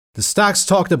The stocks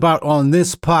talked about on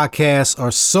this podcast are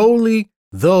solely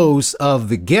those of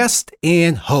the guest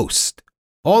and host.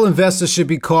 All investors should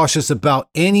be cautious about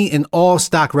any and all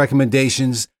stock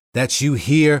recommendations that you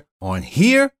hear on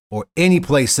here or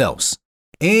anyplace else.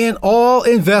 And all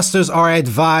investors are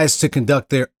advised to conduct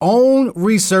their own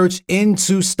research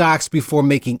into stocks before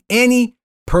making any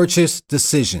purchase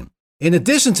decision. In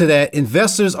addition to that,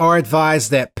 investors are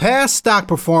advised that past stock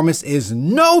performance is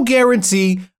no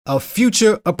guarantee of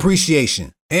future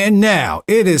appreciation. And now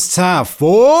it is time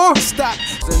for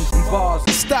Stocks and Bars.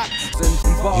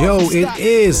 Yo, it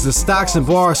is the Stocks and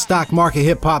Bars Stock Market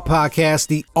Hip Hop Podcast,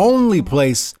 the only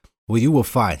place where you will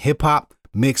find hip hop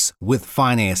mixed with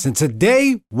finance. And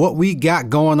today, what we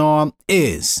got going on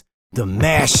is the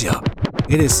mashup.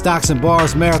 It is Stocks and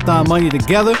Bars Marathon Money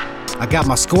Together. I got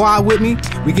my squad with me.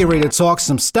 We get ready to talk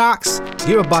some stocks.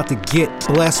 You're about to get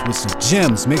blessed with some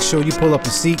gems. Make sure you pull up a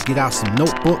seat, get out some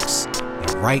notebooks,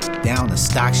 and write down the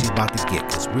stocks you're about to get,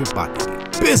 because we're about to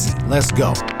get busy. Let's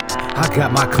go. I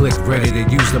got my clique ready to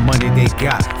use the money they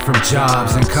got from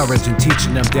jobs, encouraging,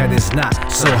 teaching them that it's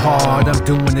not so hard. I'm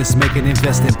doing this, making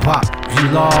investing pop. You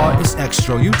law, it's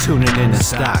extra. You tuning in to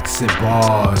Stocks and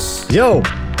Bars. Yo,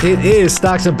 it is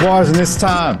Stocks and Bars, and this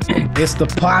time it's the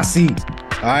posse.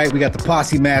 All right, we got the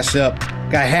posse mashup.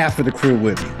 Got half of the crew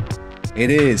with me.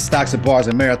 It is Stocks and Bars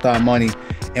and Marathon Money.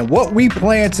 And what we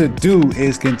plan to do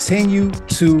is continue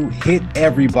to hit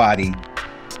everybody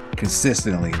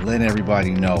consistently, letting everybody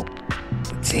know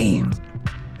the team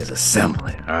is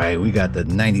assembling. All right, we got the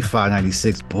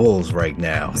 95-96 Bulls right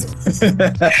now.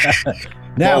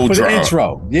 Now for the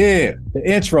intro. Yeah, the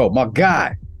intro. My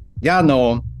guy, y'all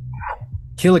know him,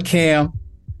 Killer Cam.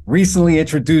 Recently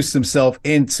introduced himself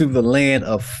into the land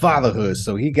of fatherhood.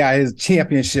 So he got his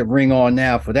championship ring on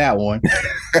now for that one.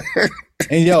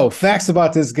 And yo, facts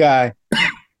about this guy.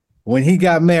 When he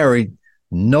got married,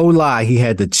 no lie, he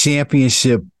had the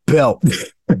championship belt.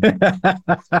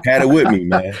 Had it with me,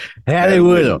 man. Had it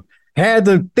with him. Had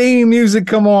the theme music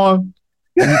come on.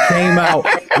 And he came out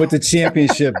with the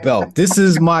championship belt. This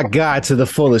is my guy to the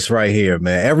fullest right here,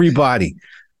 man. Everybody,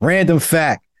 random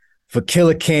fact for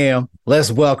Killer Cam.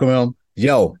 Let's welcome him.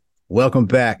 Yo, welcome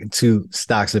back to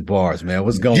Stocks and Bars, man.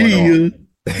 What's going on?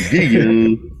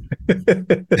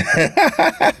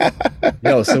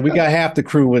 Yo, so we got half the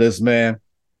crew with us, man.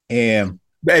 And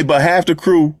hey, but half the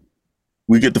crew,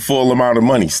 we get the full amount of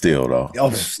money still, though.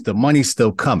 Oh, the money's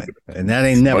still coming, and that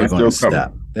ain't never going to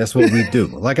stop. That's what we do.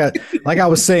 Like I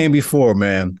was saying before,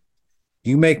 man,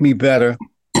 you make me better.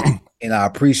 And I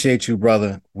appreciate you,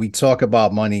 brother. We talk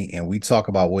about money and we talk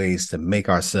about ways to make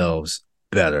ourselves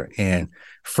better. And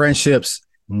friendships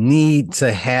need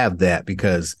to have that,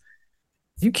 because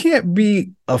you can't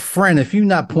be a friend if you're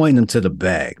not pointing them to the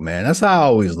bag, man. That's how I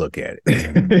always look at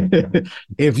it.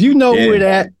 If you know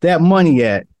where that money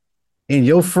at and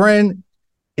your friend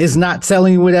is not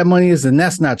telling you where that money is, then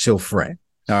that's not your friend.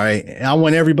 All right. And I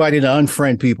want everybody to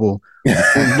unfriend people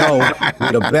who know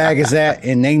where the bag is at,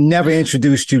 and they never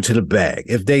introduced you to the bag.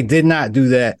 If they did not do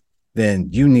that, then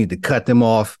you need to cut them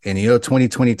off. And your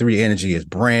 2023 energy is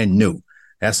brand new.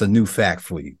 That's a new fact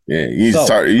for you. Yeah, you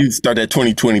start that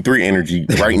 2023 energy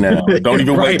right now. Don't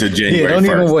even wait till January. Yeah, don't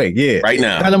 1st. Even wait. Yeah, right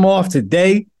now. Cut them off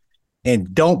today,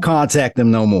 and don't contact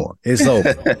them no more. It's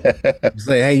over.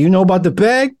 Say, hey, you know about the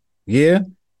bag? Yeah.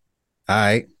 All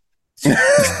right. You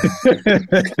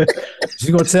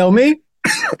gonna tell me?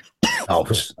 Oh,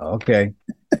 okay.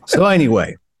 So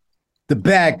anyway, the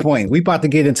bag point. We about to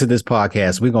get into this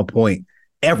podcast. We're gonna point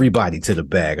everybody to the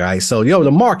bag. All right. So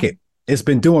the market, it's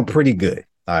been doing pretty good.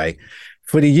 All right.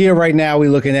 For the year right now,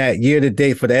 we're looking at year to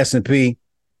date for the S&P,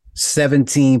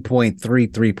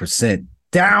 17.33%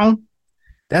 down.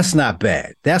 That's not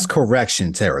bad. That's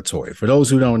correction territory. For those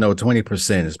who don't know,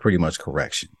 20% is pretty much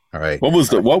correction. All right. What was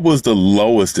the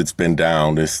lowest it's been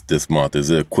down this month? Is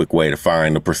it a quick way to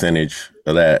find the percentage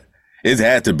of that? It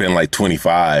had to have been like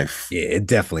 25. Yeah, it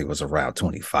definitely was around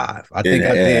 25. I think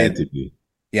I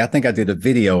did a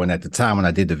video, and at the time when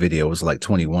I did the video, it was like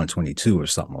 21, 22 or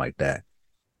something like that.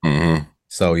 Mm-hmm.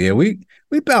 So yeah, we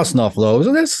bouncing off lows,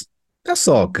 and that's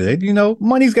all good.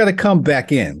 Money's got to come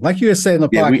back in. Like you had said in the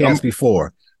podcast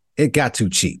before, it got too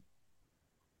cheap.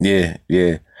 Yeah,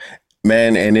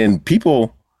 man. And then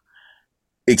people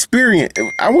I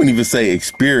wouldn't even say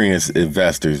experienced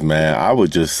investors, man. I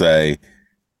would just say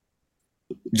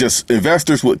just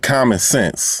investors with common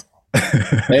sense.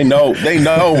 They know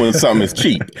when something is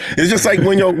cheap. It's just like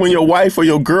when your wife or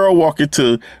your girl walk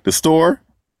into the store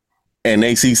and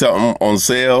they see something on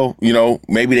sale,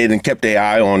 maybe they didn't kept their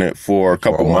eye on it for a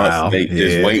couple months. They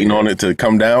just waiting on it to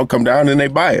come down and they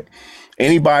buy it.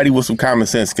 anybody with some common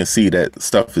sense can see that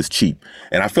stuff is cheap.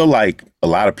 And I feel like a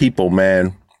lot of people,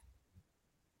 man,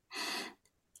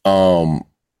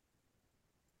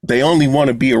 they only want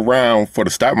to be around for the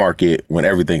stock market when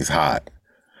everything's hot.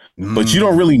 But you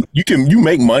don't really, you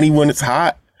make money when it's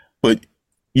hot, but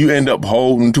you end up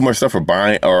holding too much stuff or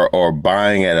buying or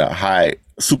buying at a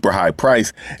super high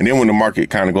price. And then when the market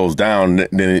kind of goes down,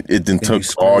 then it then took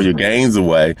all your gains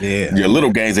away. Yeah. Your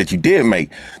little gains that you did make.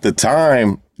 The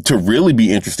time to really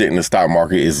be interested in the stock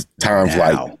market is times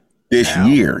like this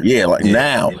year. Yeah, like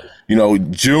now. You know,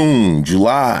 June,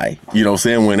 July, you know what I'm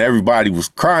saying? When everybody was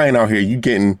crying out here, you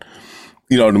getting,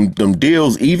 you know, them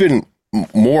deals. Even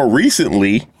more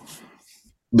recently,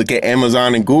 look at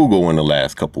Amazon and Google in the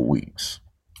last couple of weeks.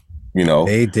 You know,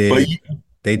 they did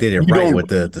it right with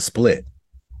the split.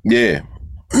 Yeah.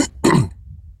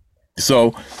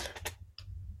 So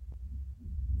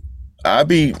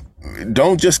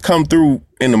don't just come through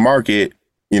in the market,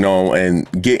 you know,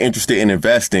 and get interested in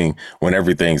investing when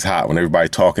everything's hot, when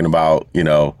everybody's talking about, you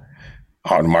know,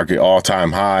 the market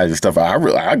all-time highs and stuff.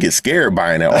 I get scared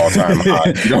buying that all-time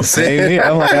high. You know what I'm saying?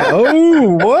 I'm like, oh,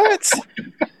 what?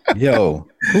 Yo,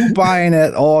 who buying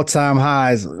at all-time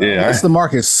highs? Yeah, unless the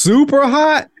market's super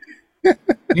hot,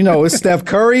 you know, it's Steph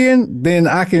Curry in, then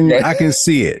I can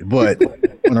see it. But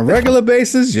on a regular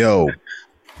basis, yo,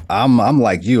 I'm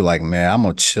like you, like, man, I'm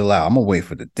gonna chill out. I'm gonna wait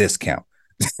for the discount.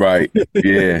 Right.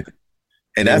 Yeah.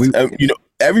 And that's you know,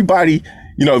 everybody,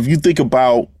 you know, if you think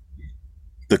about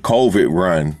the COVID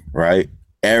run, right?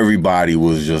 Everybody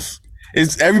was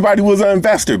an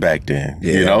investor back then,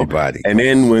 you know? Everybody. And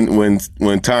then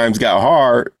when times got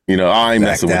hard, you know, I ain't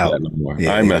messing with that no more.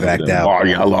 I ain't messing with that. Oh,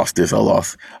 yeah, I lost this. I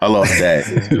lost that.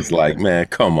 It's just like, man,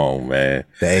 come on, man.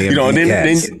 You know, and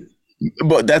then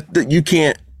but that you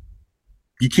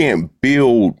can't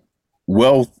build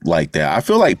wealth like that. I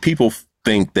feel like people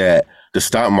think that the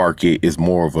stock market is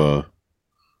more of a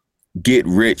get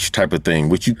rich type of thing,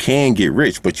 which you can get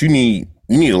rich, but you need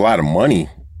a lot of money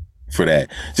for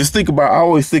that. Just I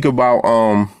always think about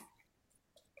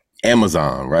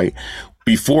Amazon, right?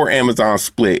 Before Amazon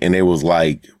split, and it was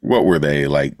like, what were they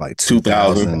like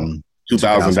 $2,000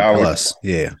 plus?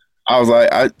 Yeah. I was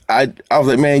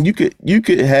like, man, you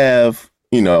could have,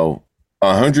 you know,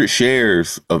 100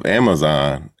 shares of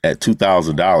Amazon at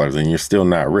 $2,000 and you're still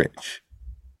not rich.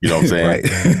 You know what I'm saying? Right.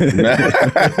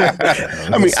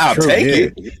 I mean, I'll take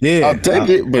it. Yeah. I'll take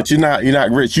it, but you're not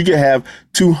rich. You can have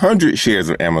 200 shares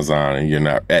of Amazon and you're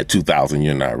not at 2,000,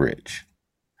 you're not rich.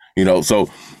 You know, so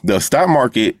the stock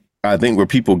market, I think where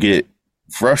people get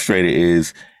frustrated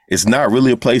is it's not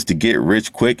really a place to get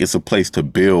rich quick. It's a place to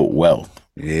build wealth.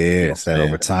 Yeah, it's that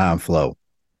over time flow.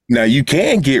 Now you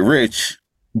can get rich,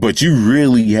 but you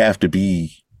really have to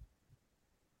be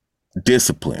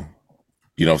disciplined.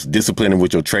 You know, disciplining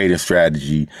with your trading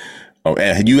strategy.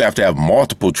 And you have to have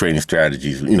multiple trading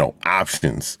strategies, you know,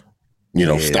 options, you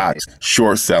know, stocks,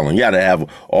 short selling. You got to have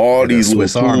all these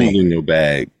little tools in your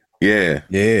bag. Yeah.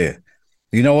 Yeah.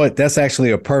 You know what? That's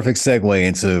actually a perfect segue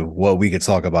into what we could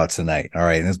talk about tonight. All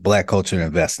right. And it's Black culture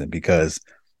investing, because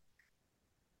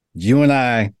you and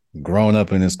I, growing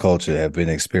up in this culture, have been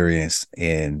experienced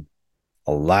in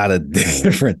a lot of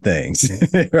different things.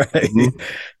 Right. Mm-hmm.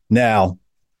 Now,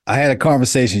 I had a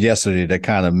conversation yesterday that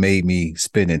kind of made me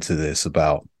spin into this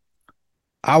about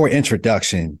our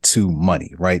introduction to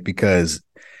money, right? Because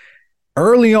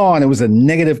early on, it was a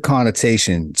negative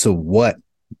connotation to what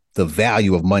the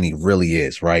value of money really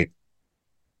is, right?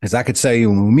 As I could tell you,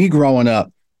 when me growing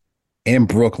up in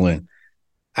Brooklyn,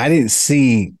 I didn't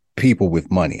see people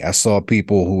with money. I saw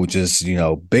people who were just, you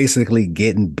know, basically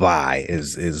getting by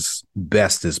as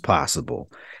best as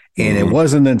possible. And it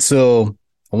wasn't until,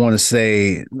 I want to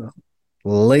say,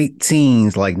 late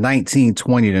teens, like 19,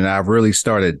 20, then I really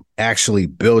started actually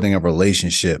building a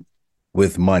relationship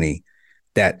with money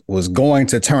that was going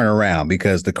to turn around,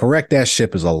 because to correct that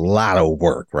ship is a lot of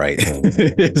work, right?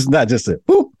 It's not just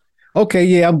okay,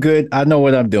 yeah, I'm good. I know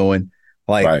what I'm doing.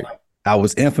 Like, I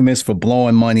was infamous for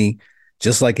blowing money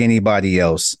just like anybody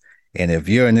else. And if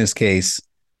you're in this case,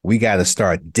 we got to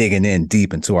start digging in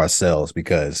deep into ourselves,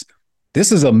 because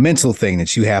this is a mental thing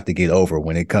that you have to get over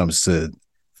when it comes to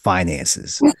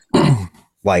finances.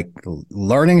 Like,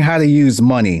 learning how to use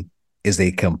money is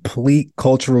a complete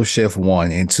cultural shift,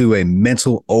 one, into a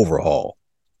mental overhaul.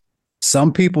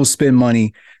 Some people spend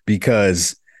money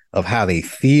because of how they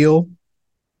feel,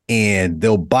 and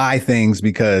they'll buy things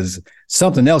because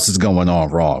something else is going on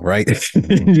wrong, right?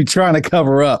 You're trying to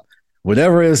cover up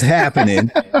whatever is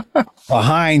happening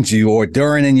behind you or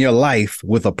during in your life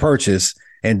with a purchase.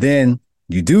 And then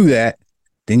you do that,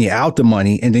 then you're out the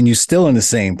money, and then you're still in the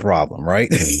same problem,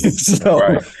 right?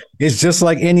 So it's just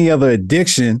like any other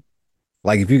addiction.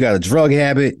 Like if you got a drug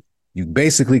habit, you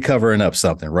basically covering up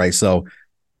something, right? So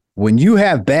when you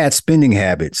have bad spending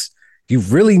habits, you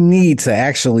really need to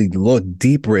actually look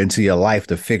deeper into your life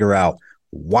to figure out,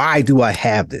 why do I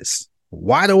have this?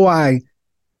 Why do I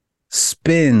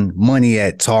spend money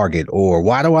at Target? Or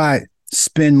why do I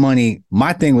spend money?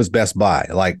 My thing was Best Buy.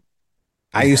 Like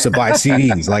I used to buy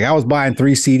CDs. Like I was buying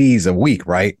 3 CDs a week,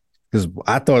 right? Because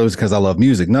I thought it was because I love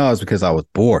music. No, it's because I was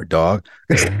bored, dog.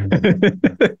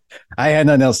 I had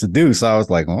nothing else to do. So I was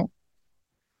like, well,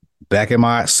 back in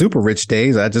my super rich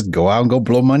days, I just go out and go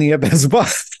blow money at Best Buy.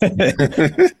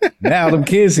 Now them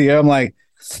kids here, I'm like,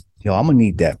 yo, I'm gonna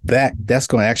need that back. That's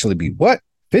gonna actually be what?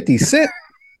 50 cents?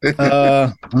 We're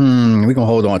gonna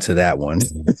hold on to that one.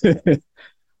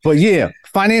 But yeah,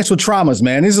 financial traumas,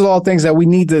 man. These are all things that we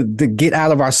need to get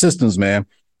out of our systems, man.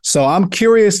 So I'm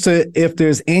curious if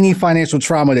there's any financial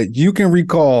trauma that you can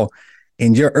recall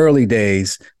in your early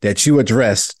days that you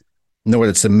addressed in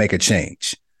order to make a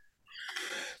change.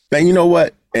 Man, you know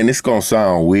what? And it's gonna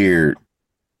sound weird.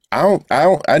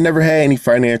 I never had any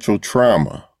financial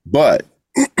trauma, but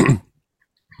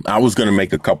I was gonna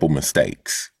make a couple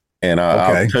mistakes, and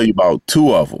I'll tell you about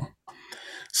 2 of them.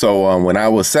 So when I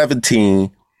was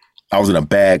 17, I was in a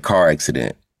bad car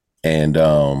accident, and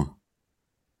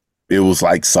it was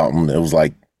like something. It was.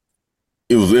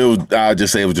 I'll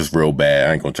just say it was just real bad.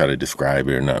 I ain't gonna try to describe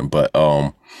it or nothing, but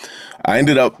I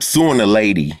ended up suing a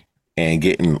lady and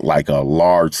getting like a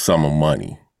large sum of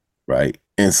money, right?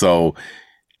 And so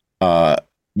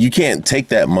you can't take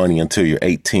that money until you're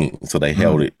 18. So they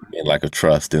held it in like a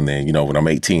trust, and then when I'm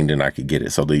 18, then I could get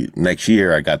it. So the next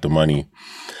year I got the money,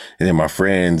 and then my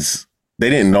friends, they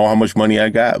didn't know how much money I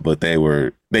got, but they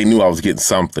knew I was getting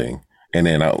something. And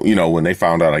then, when they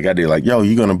found out I got it, like, yo,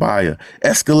 you going to buy a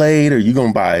Escalade, or you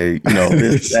going to buy,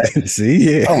 this, that?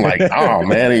 See, yeah. I'm like, oh,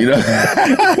 man,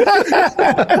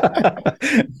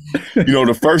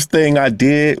 the first thing I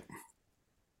did,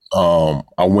 I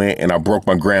went and I broke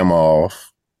my grandma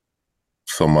off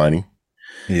some money.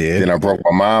 Yeah. Then I broke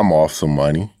my mom off some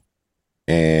money.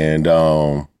 And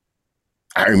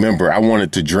I remember I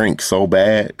wanted to drink so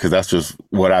bad, because that's just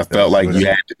what I felt like you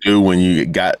had to do when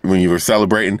you were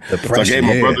celebrating. So I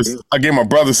gave my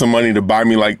brother some money to buy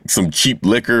me like some cheap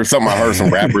liquor, something I heard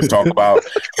some rappers talk about.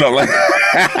 Something like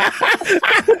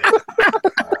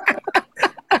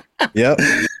Yep.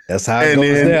 That's how it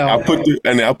goes down. I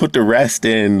put the rest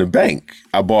in the bank.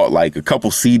 I bought like a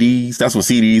couple CDs. That's when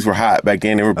CDs were hot back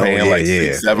then. They were paying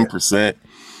 6-7%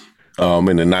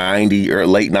 in the 90s or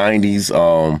late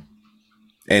 90s.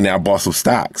 And I bought some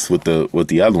stocks with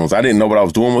the other ones. I didn't know what I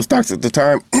was doing with stocks at the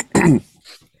time.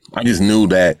 I just knew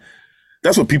that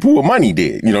that's what people with money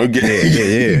did,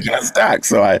 get stocks.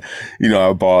 So I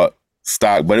bought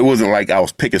stock, but it wasn't like I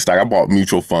was picking stock. I bought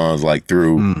mutual funds like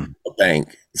through a bank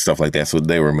and stuff like that. So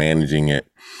they were managing it.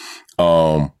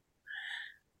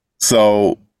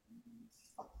 So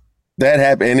that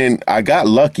happened. And then I got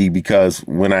lucky because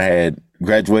when I had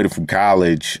graduated from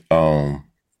college,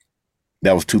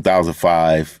 that was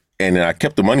 2005. And then I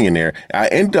kept the money in there. I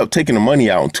ended up taking the money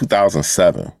out in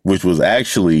 2007, which was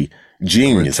actually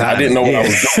genius. I didn't know what I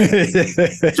was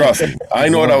doing. Trust me. I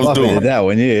didn't know what I was doing. That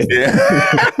one, yeah.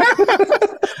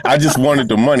 I just wanted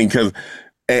the money because,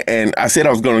 and I said I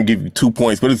was going to give you 2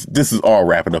 points, but this is all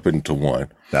wrapping up into one.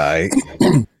 All right.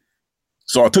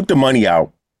 So I took the money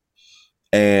out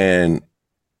and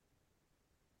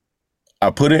I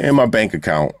put it in my bank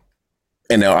account.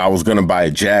 And I was going to buy a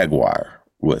Jaguar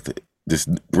with it, this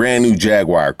brand new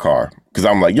Jaguar car. Because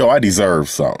I'm like, yo, I deserve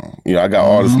something. I got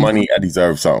all this money. I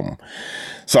deserve something.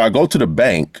 So I go to the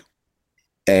bank,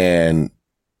 and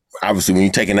obviously when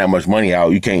you're taking that much money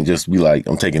out, you can't just be like,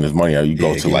 I'm taking this money out. You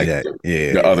go to like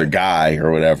the other guy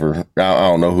or whatever. I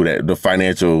don't know who the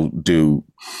financial dude.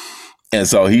 And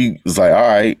so he was like, all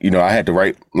right, I had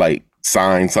to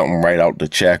sign something, write out the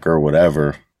check or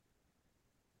whatever.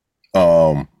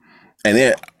 And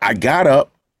then I got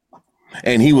up,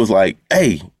 and he was like,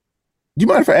 "Hey, you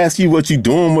mind if I ask you what you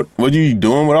doing with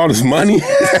all this money?"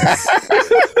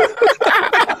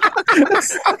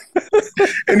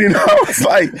 And I was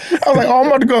like, "Oh, I'm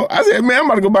about to go." I said, "Man, I'm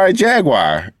about to go buy a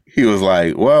Jaguar." He was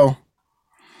like, "Well,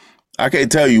 I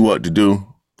can't tell you what to do,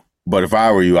 but if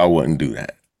I were you, I wouldn't do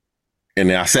that."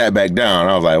 And then I sat back down.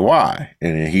 I was like, "Why?"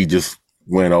 And then he just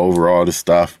went over all the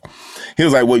stuff. He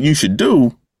was like, "What you should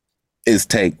do is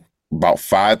take about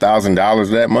 $5,000 of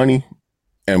that money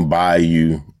and buy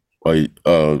you a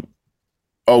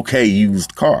okay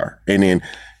used car, and then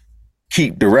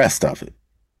keep the rest of it."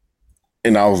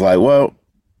 And I was like, well,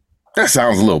 that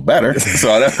sounds a little better.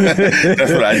 So that's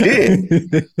what I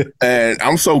did. And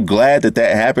I'm so glad that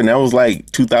happened. That was like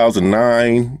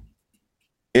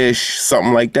 2009-ish,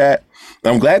 something like that.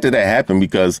 I'm glad that happened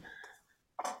because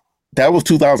that was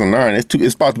 2009.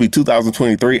 It's about to be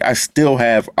 2023. I still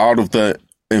have all of the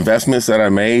investments that I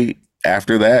made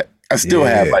after that. I still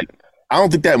have I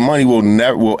don't think that money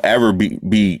will ever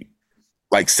be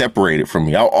like separated from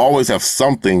me. I'll always have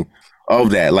something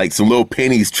of that, like some little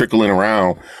pennies trickling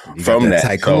around from that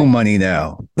tycoon money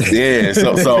now. Yeah.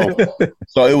 So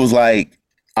it was like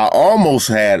I almost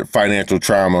had financial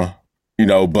trauma,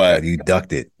 but you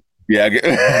ducked it. Yeah,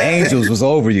 Angels was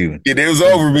over you. It was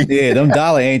over me. Yeah, them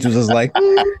dollar angels was like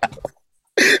the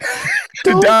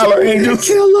dollar angels.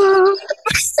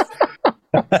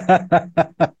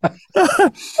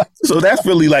 So that's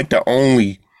really like the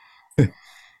only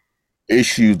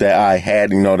issue that I had.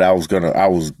 That I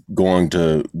was going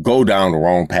to go down the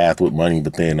wrong path with money,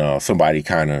 but then somebody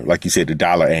kind of, like you said, the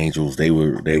dollar angels. They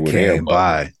were there.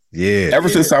 By. Yeah. Ever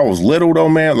since I was little, though,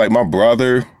 man, like my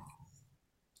brother.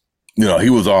 He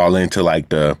was all into like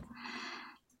the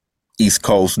East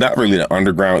Coast, not really the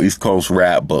underground East Coast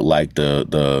rap, but like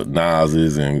the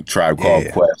Nas's and Tribe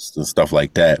Called Quest and stuff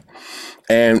like that.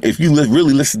 And if you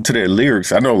really listen to their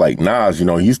lyrics, I know like Nas, he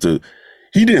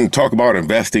didn't talk about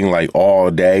investing like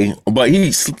all day, but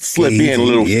he slipped in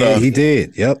little stuff. Yeah, he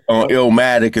did. Yep. On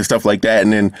Illmatic and stuff like that.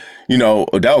 And then,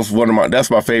 that's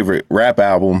my favorite rap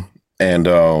album. And,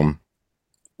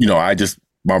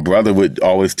 my brother would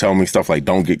always tell me stuff like,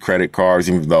 don't get credit cards,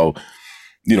 even though,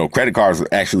 credit cards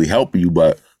actually help you.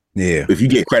 But if you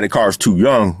get credit cards too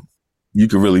young, you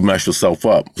can really mess yourself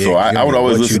up. Yeah, so I would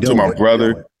always listen to my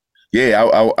brother. Yeah,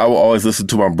 I would always listen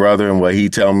to my brother and what he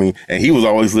tell me. And he was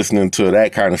always listening to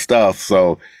that kind of stuff.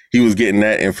 So he was getting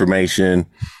that information.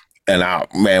 And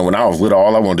when I was little,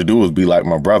 all I wanted to do was be like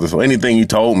my brother. So anything he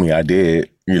told me, I did,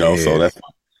 so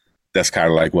that's kind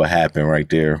of like what happened right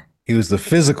there. He was the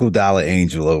physical dollar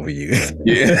angel over you.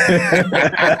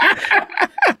 Yeah.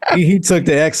 he took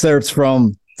the excerpts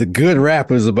from the good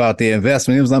rappers about their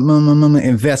investment. He was like,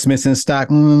 investments in stock.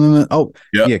 Oh,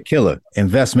 yeah, killer.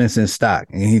 Investments in stock.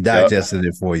 And he digested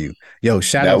it for you. Yo,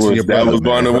 shout out to your brother. That was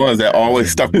one of the ones that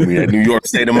always stuck with me, that New York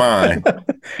state of mind.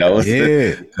 That was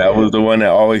the one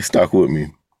that always stuck with me.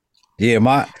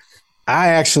 Yeah, I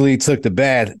actually took the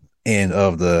bad end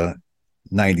of the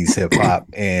 90s hip hop,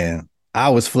 and I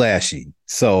was flashy.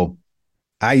 So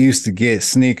I used to get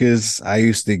sneakers. I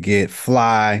used to get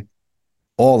fly,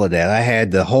 all of that. I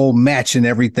had the whole match and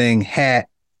everything, hat,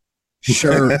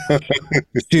 shirt,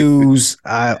 shoes.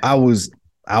 I was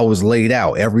laid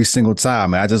out every single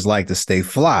time. I just like to stay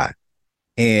fly.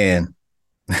 And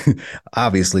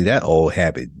obviously that old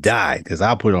habit died because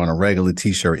I put on a regular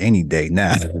t-shirt any day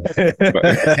now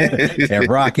and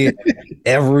rock it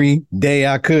every day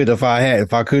I could. If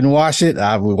I couldn't wash it,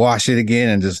 I would wash it again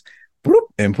and just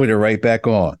and put it right back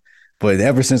on. But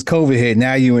ever since COVID hit,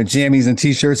 now you in jammies and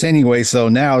t-shirts anyway. So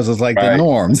now it's just like the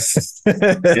norms.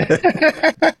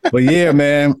 But yeah,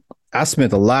 man, I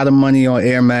spent a lot of money on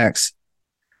Air Max.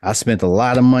 I spent a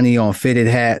lot of money on fitted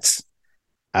hats.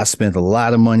 I spent a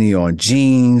lot of money on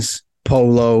jeans,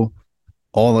 polo,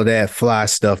 all of that fly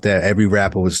stuff that every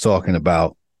rapper was talking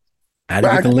about. I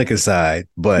didn't get the liquor side,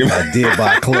 but I did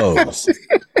buy clothes.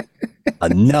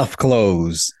 Enough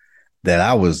clothes that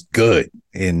I was good.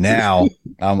 And now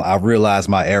I realize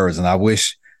my errors, and I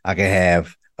wish I could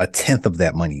have 1/10 of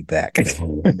that money back.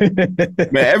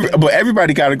 Man, but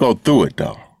everybody got to go through it,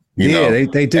 though. They do.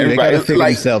 They got to figure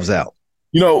themselves out.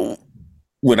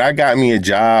 When I got me a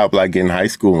job, like in high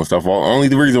school and stuff, only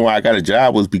the reason why I got a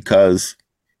job was because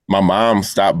my mom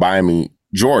stopped buying me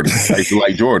Jordans. I used to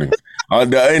like Jordans.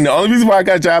 And the only reason why I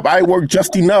got a job, I worked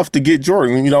just enough to get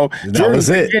Jordans. That was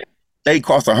it. They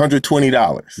cost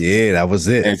 $120. Yeah, that was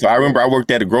it. And so I remember I worked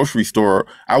at a grocery store.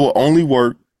 I would only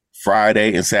work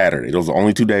Friday and Saturday. Those are the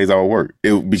only 2 days I would work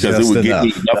because it would get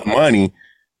me enough money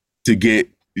to get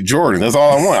Jordans. That's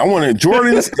all I want. I wanted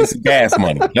Jordans and some gas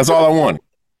money. That's all I wanted.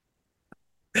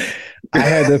 I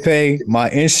had to pay my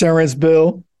insurance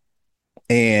bill,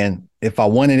 and if I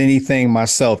wanted anything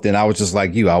myself, then I was just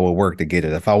like you. I would work to get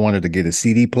it. If I wanted to get a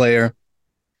CD player,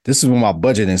 this is when my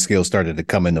budgeting skills started to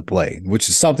come into play, which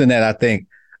is something that I think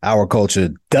our culture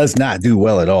does not do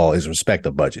well at all, is respect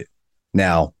a budget.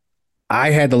 Now, I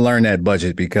had to learn that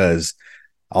budget because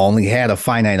I only had a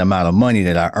finite amount of money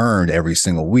that I earned every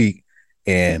single week,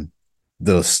 and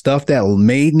the stuff that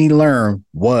made me learn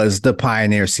was the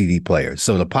Pioneer CD player.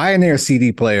 So the Pioneer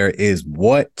CD player is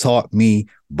what taught me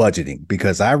budgeting,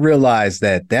 because I realized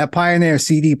that Pioneer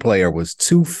CD player was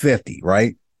 $250,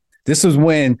 right? This was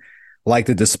when like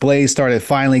the displays started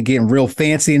finally getting real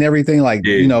fancy and everything, like,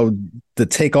 Yeah. you know, the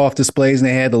takeoff displays, and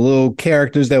they had the little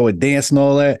characters that would dance and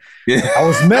all that. Yeah. I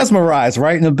was mesmerized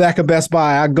right in the back of Best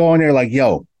Buy. I go in there like,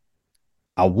 yo,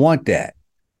 I want that.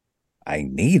 I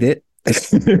need it.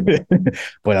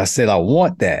 But I said, I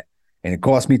want that. And it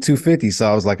cost me $250.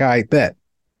 So I was like, all right, bet.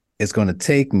 It's going to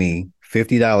take me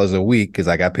 $50 a week because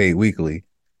I got paid weekly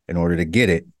in order to get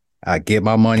it. I get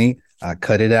my money. I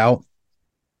cut it out.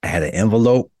 I had an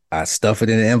envelope. I stuff it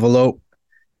in an envelope.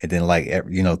 And then, like,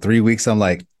 3 weeks, I'm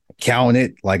like counting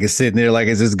it, like it's sitting there, like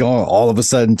it's just going, all of a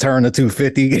sudden turn to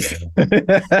 250.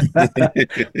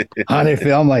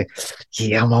 100. I'm like,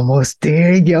 yeah, I'm almost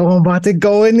there. Yo, I'm about to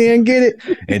go in there and get it.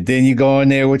 And then you go in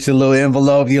there with your little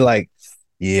envelope. You're like,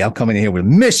 yeah, I'm coming in here with a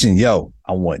mission. Yo,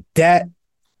 I want that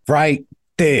right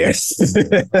there.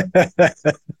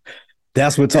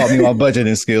 That's what taught me my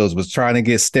budgeting skills, was trying to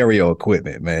get stereo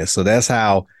equipment, man. So that's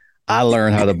how I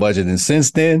learned how to budget. And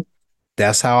since then,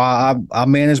 that's how I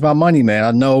manage my money, man.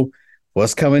 I know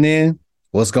what's coming in,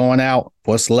 what's going out,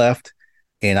 what's left.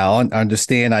 And I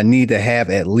understand I need to have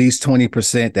at least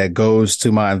 20% that goes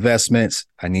to my investments.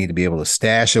 I need to be able to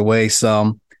stash away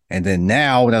some. And then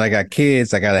now that I got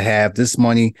kids, I got to have this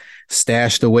money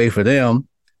stashed away for them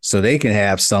so they can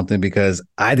have something, because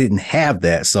I didn't have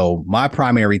that. So my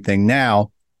primary thing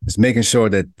now is making sure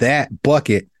that that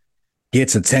bucket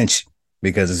gets attention,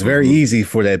 because it's very easy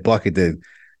for that bucket to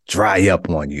dry up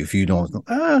on you if you don't,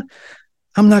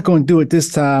 I'm not going to do it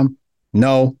this time.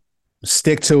 No,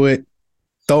 stick to it.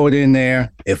 Throw it in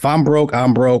there. If I'm broke,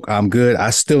 I'm broke. I'm good. I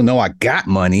still know I got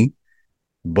money,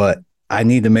 but I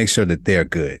need to make sure that they're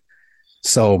good.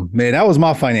 So, man, that was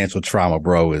my financial trauma,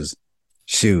 bro, is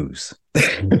shoes. I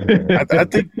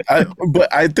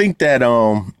think that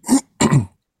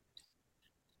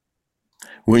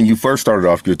when you first started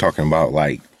off, you're talking about,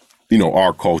 like, you know,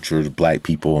 our culture, Black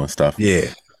people and stuff.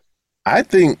 Yeah. I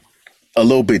think a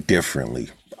little bit differently.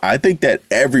 I think that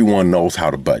everyone knows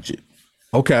how to budget.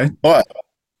 Okay. But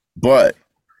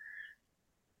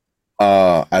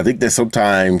I think that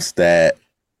sometimes that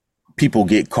people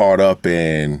get caught up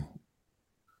in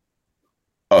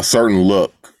a certain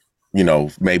look, you know,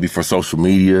 maybe for social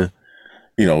media,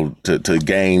 you know, to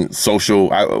gain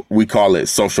social, we call it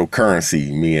social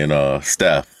currency, me and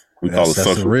Steph. We call it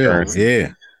social currency.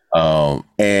 Yeah.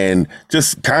 And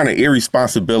just kind of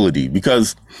irresponsibility,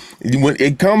 because when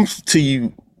it comes to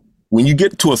you, when you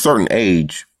get to a certain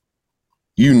age,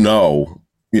 you know,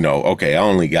 okay, I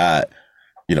only got,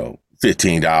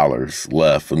 $15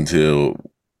 left until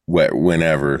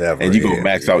whenever, and you go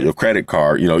max out your credit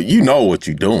card, you know what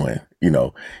you're doing,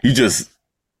 you just,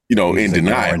 in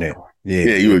denial.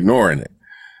 Yeah, you're ignoring it.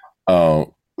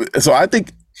 So I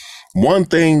think one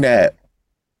thing that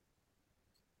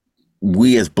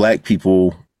we as Black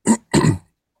people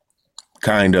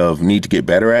kind of need to get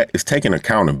better at is taking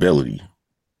accountability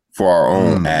for our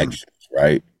own actions,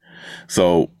 right?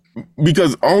 So,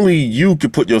 because only you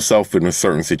could put yourself in a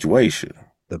certain situation.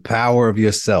 The power of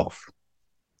yourself.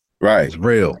 Right. It's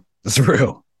real. It's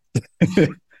real. I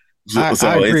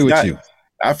agree with you.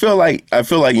 I feel like,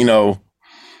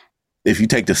 if you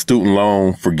take the student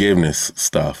loan forgiveness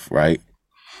stuff, right?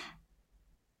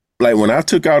 Like, when I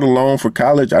took out a loan for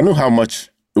college, I knew how much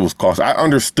it was cost. I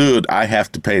understood I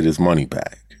have to pay this money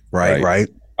back. Right.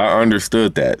 I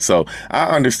understood that. So I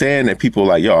understand that people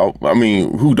like,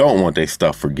 who don't want their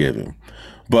stuff forgiven?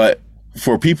 But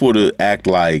for people to act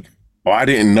like, I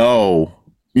didn't know,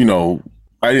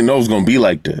 I didn't know it was going to be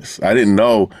like this. I didn't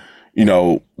know,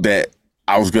 that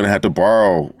I was going to have to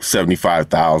borrow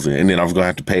 $75,000 and then I was going to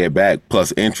have to pay it back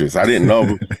plus interest. I didn't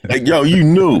know. Like, you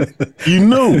knew.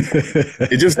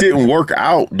 It just didn't work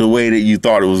out the way that you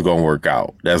thought it was going to work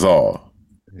out. That's all.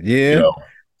 Yeah.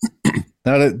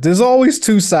 Now, there's always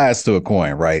two sides to a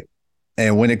coin, right?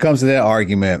 And when it comes to that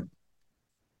argument,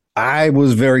 I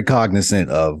was very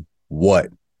cognizant of what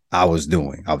I was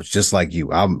doing. I was just like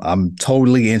you. I'm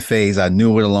totally in phase. I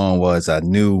knew what a loan was. I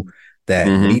knew that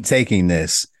me taking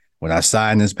this, when I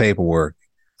signed this paperwork,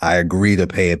 I agree to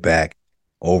pay it back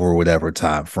over whatever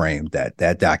time frame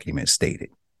that document stated.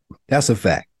 That's a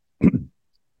fact.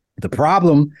 The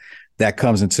problem that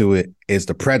comes into it is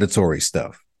the predatory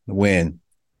stuff. When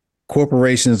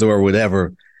corporations or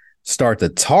whatever start to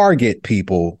target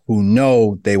people who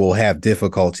know they will have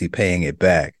difficulty paying it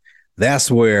back,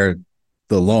 that's where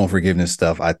the loan forgiveness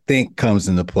stuff, I think, comes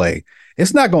into play.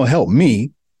 It's not going to help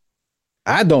me.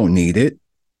 I don't need it.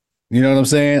 You know what I'm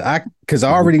saying? Because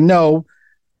I already know,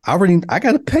 I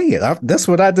got to pay it. That's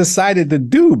what I decided to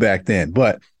do back then.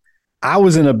 But I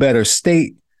was in a better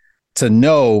state to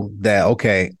know that,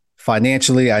 okay,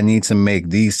 financially, I need to make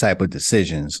these type of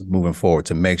decisions moving forward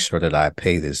to make sure that I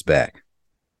pay this back.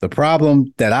 The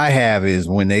problem that I have is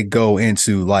when they go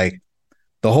into like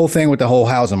the whole thing with the whole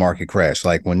housing market crash,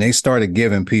 like when they started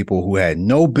giving people who had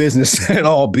no business at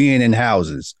all being in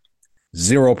houses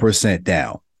 0%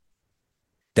 down.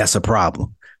 That's a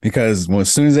problem because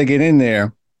as soon as they get in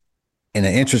there and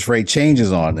the interest rate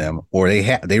changes on them, or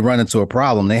they run into a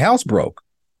problem, their house broke.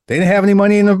 They didn't have any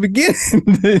money in the beginning.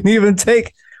 They didn't even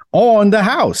take on the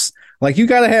house. Like, you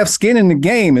got to have skin in the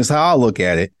game is how I look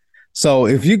at it. So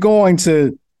if you're going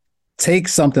to take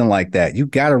something like that, you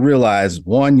got to realize,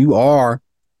 one, you are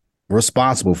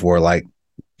responsible for it. Like,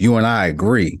 you and I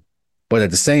agree. But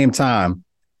at the same time,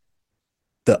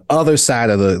 the other side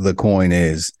of the coin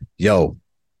is, yo,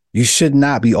 you should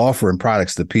not be offering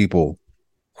products to people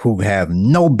who have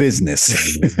no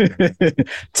business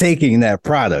taking that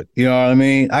product. You know what I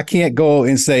mean? I can't go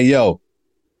and say, yo,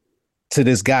 to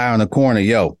this guy on the corner,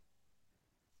 yo,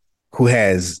 who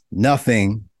has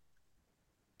nothing,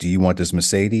 do you want this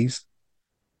Mercedes?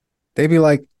 They'd be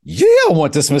like, yeah, I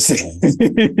want this Mercedes.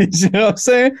 You know what I'm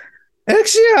saying? Heck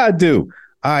yeah, I do.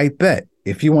 I bet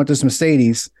if you want this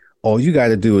Mercedes, all you got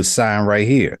to do is sign right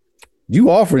here. You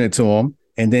offering it to them,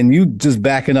 and then you just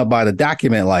backing up by the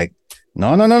document like,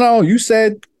 no. You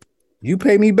said you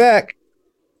pay me back.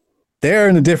 They're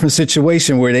in a different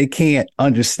situation where they can't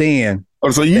understand.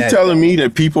 Oh, so you telling me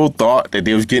that people thought that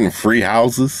they was getting free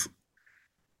houses?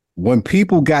 When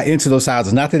people got into those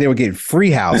houses, not that they were getting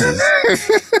free houses,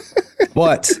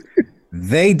 but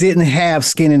they didn't have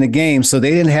skin in the game. So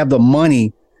they didn't have the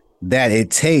money that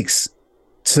it takes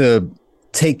to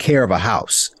take care of a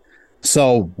house.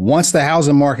 So once the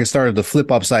housing market started to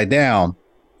flip upside down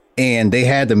and they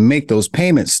had to make those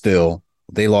payments still,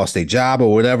 they lost their job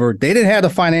or whatever, they didn't have the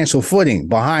financial footing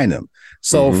behind them.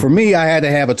 So for me, I had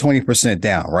to have a 20%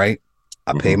 down, right?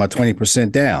 I paid my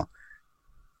 20% down.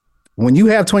 When you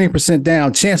have 20%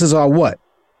 down, chances are what?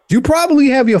 You probably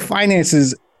have your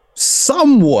finances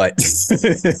somewhat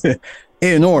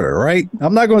in order, right?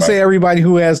 I'm not going to say everybody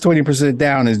who has 20%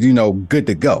 down is, good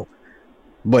to go.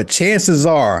 But chances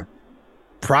are,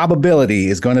 probability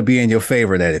is going to be in your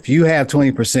favor that if you have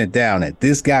 20% down, that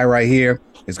this guy right here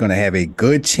is going to have a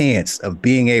good chance of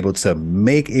being able to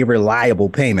make a reliable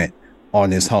payment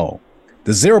on this home.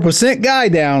 The 0% guy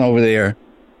down over there,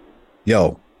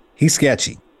 yo, he's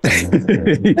sketchy.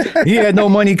 He had no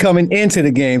money coming into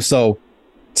the game. So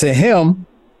to him,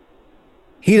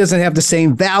 he doesn't have the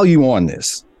same value on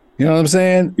this. You know what I'm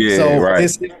saying? Yeah, so right.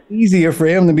 It's easier for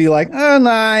him to be like, oh, no,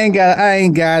 I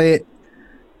ain't got it.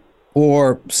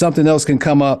 Or something else can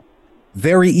come up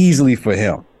very easily for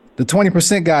him. The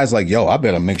 20% guy's like, yo, I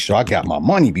better make sure I got my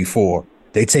money before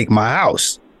they take my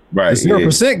house. Right. The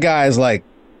 0% guy is like,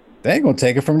 they ain't gonna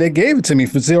take it from they gave it to me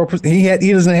for 0%.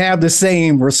 He doesn't have the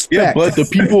same respect. Yeah, but the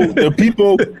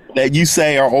people that you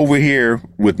say are over here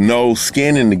with no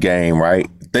skin in the game, right?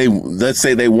 Let's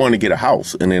say they want to get a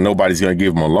house and then nobody's going to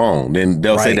give them a loan. Then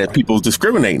they'll say that people's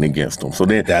discriminating against them. So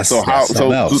then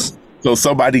so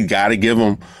somebody got to give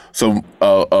them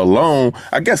a loan.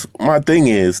 I guess my thing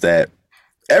is that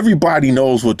everybody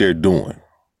knows what they're doing,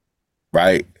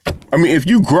 right? I mean, if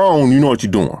you grown, you know what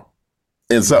you're doing.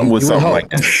 And something with something like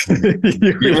that.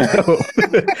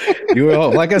 You would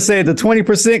hope. Like I said, the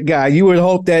 20% guy, you would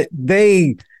hope that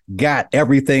they got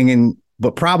everything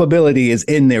but probability is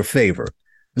in their favor.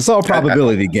 It's all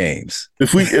probability games. I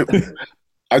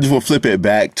just want to flip it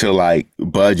back to like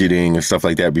budgeting and stuff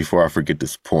like that before I forget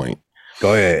this point.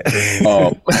 Go ahead.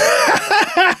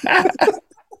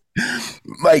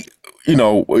 Like,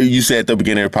 you said at the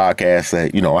beginning of the podcast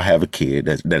that, I have a kid.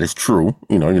 That is true.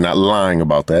 You're not lying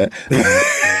about that.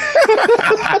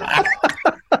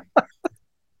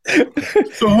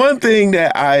 So one thing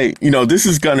that this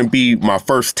is going to be my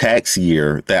first tax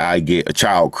year that I get a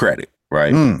child credit,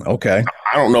 right? Okay.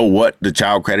 I don't know what the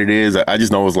child credit is. I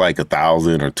just know it's like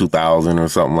 $1,000 or $2,000 or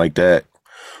something like that.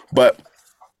 But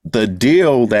the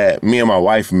deal that me and my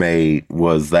wife made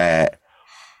was that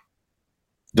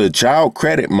the child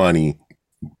credit money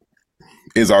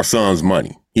is our son's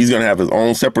money. He's going to have his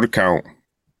own separate account.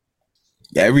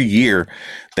 Every year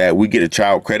that we get a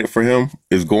child credit for him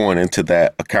is going into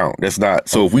that account. That's not,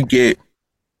 so if we get,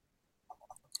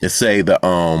 let's say the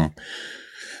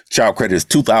child credit is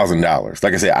 $2,000.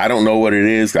 Like I said, I don't know what it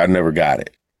is. I never got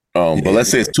it. But let's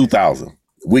say it's $2,000.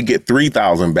 We get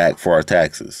 $3,000 back for our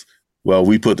taxes. Well,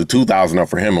 we put the $2,000 up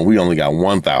for him and we only got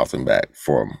 $1,000 back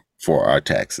for our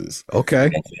taxes. Okay.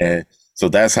 And so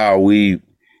that's how we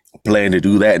plan to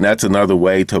do that. And that's another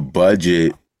way to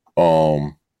budget,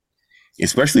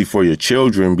 especially for your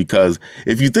children, because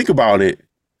if you think about it,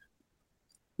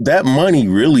 that money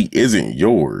really isn't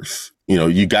yours. You know,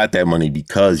 you got that money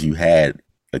because you had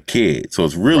a kid. So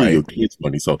it's really your kid's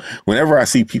money. So whenever I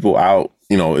see people out,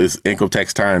 you know, it's income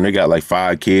tax time, they got like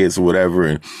 5 kids or whatever,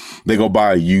 and they go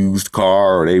buy a used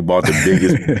car or they bought the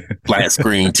biggest flat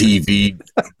screen TV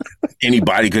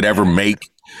anybody could ever make,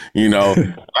 you know,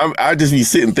 I just be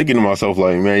sitting thinking to myself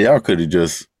like, man, y'all could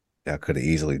have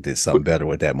easily did something better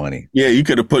with that money. Yeah, you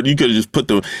could have just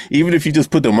put even if you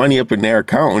just put the money up in their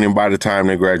account, and then by the time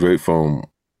they graduate from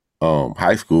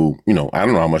high school, you know, I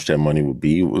don't know how much that money would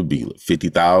be. It would be like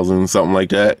 50,000, something like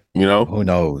that, you know? Who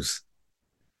knows?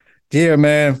 Yeah,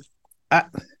 man.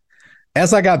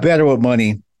 As I got better with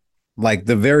money, like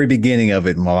the very beginning of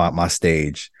it, my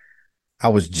stage, I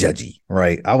was judgy,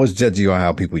 right? I was judgy on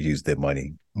how people use their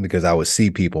money because I would see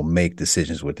people make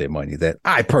decisions with their money that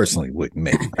I personally wouldn't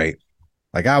make, right?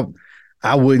 Like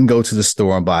I wouldn't go to the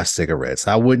store and buy cigarettes.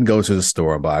 I wouldn't go to the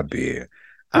store and buy beer.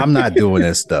 I'm not doing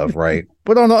this stuff, right?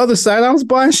 But on the other side, I was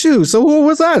buying shoes. So who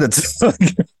was I to talk?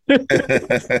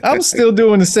 I'm still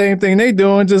doing the same thing they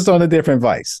doing, just on a different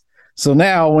vice. So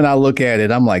now when I look at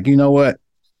it, I'm like, you know what?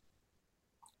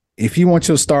 If you want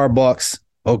your Starbucks,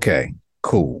 okay,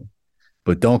 cool.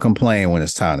 But don't complain when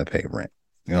it's time to pay rent.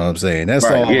 You know what I'm saying? That's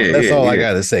all. Yeah, that's all I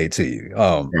got to say to you.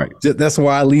 That's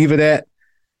where I leave it at.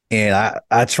 And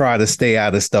I try to stay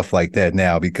out of stuff like that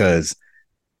now because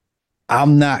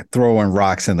I'm not throwing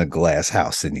rocks in a glass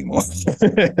house anymore.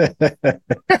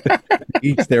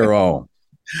 Each their own.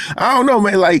 I don't know,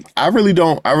 man. Like I really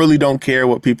don't care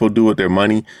what people do with their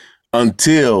money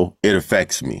until it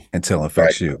affects me. Until it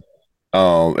affects you.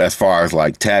 As far as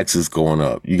like taxes going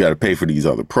up, you got to pay for these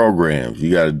other programs.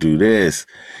 You got to do this.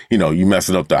 You know, you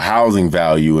messing up the housing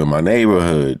value in my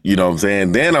neighborhood. You know what I'm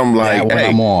saying? Then I'm like, hey,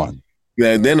 I'm on.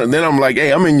 Yeah, then I'm like,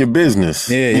 hey, I'm in your business.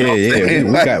 Yeah.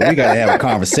 We got to have a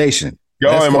conversation.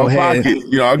 Y'all in my pocket.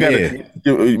 You know, I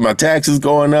got my taxes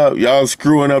going up. Y'all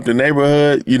screwing up the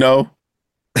neighborhood. You know.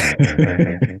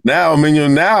 Now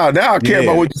I care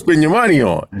about what you spend your money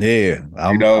on. Yeah,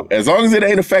 you know, as long as it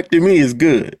ain't affecting me, it's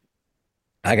good.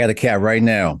 I got a cat right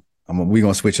now. We're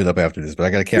gonna switch it up after this, but I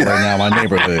got a cat right now in my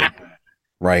neighborhood.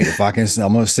 Right. If I can,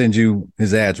 I'm gonna send you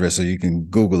his address so you can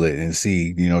Google it and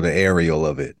see, you know, the aerial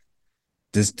of it.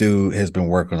 This dude has been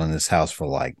working on this house for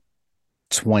like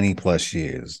 20 plus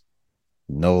years.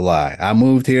 No lie. I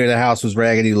moved here. The house was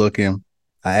raggedy looking.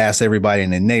 I asked everybody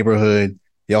in the neighborhood,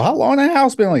 yo, how long that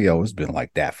house been? Like, yo, it's been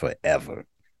like that forever.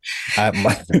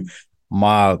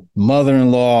 My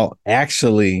mother-in-law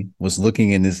actually was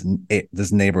looking in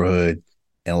this neighborhood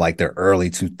in like the early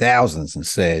 2000s and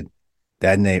said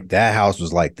that house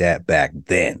was like that back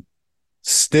then.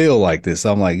 Still like this.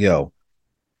 I'm like, yo,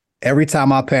 every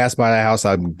time I pass by that house,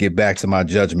 I get back to my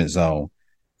judgment zone.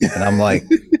 And I'm like,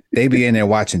 they be in there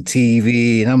watching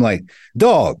TV. And I'm like,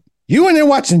 dog, you in there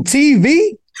watching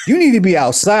TV? You need to be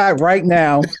outside right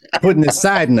now putting the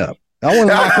siding up.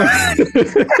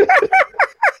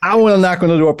 I want to knock on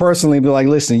the door personally and be like,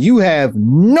 listen, you have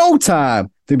no time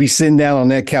to be sitting down on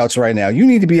that couch right now. You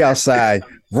need to be outside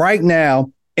right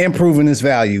now improving this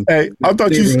value. Hey, I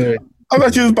thought you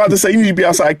was about to say you need to be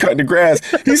outside cutting the grass.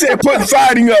 He said putting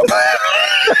siding up.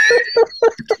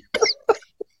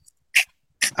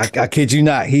 I kid you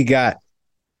not. He got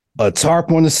a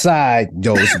tarp on the side.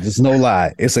 Yo, there's no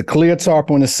lie. It's a clear tarp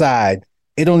on the side.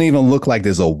 It don't even look like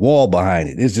there's a wall behind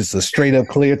it. It's just a straight up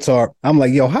clear tarp. I'm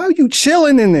like, yo, how are you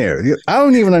chilling in there? I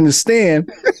don't even understand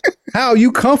how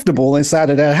you comfortable inside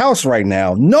of that house right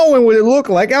now, knowing what it looked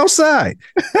like outside.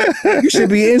 You should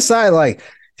be inside like,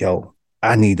 yo,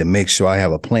 I need to make sure I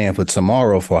have a plan for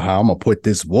tomorrow for how I'm going to put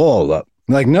this wall up.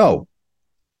 I'm like, no.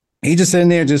 He just in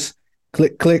there, just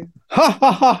click, click, ha,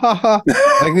 ha, ha, ha, ha.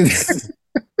 Like,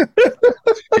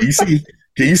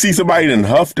 Can you see somebody that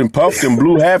huffed and puffed and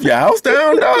blew half your house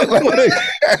down, dog? Like,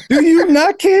 do you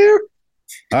not care?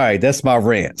 All right, that's my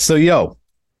rant. So, yo,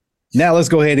 now let's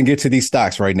go ahead and get to these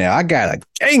stocks right now. I got a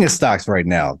gang of stocks right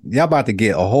now. Y'all about to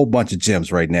get a whole bunch of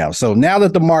gems right now. So now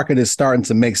that the market is starting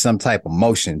to make some type of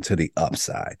motion to the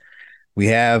upside, we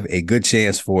have a good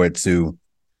chance for it to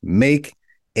make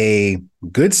a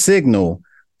good signal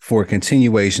for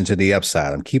continuation to the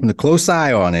upside. I'm keeping a close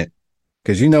eye on it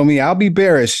because you know me, I'll be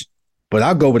bearish, but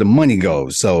I'll go where the money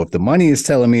goes. So if the money is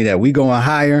telling me that we going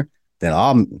higher,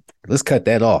 then let's cut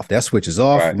that off. That switch is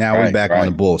off. We're back on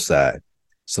the bull side.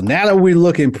 So now that we're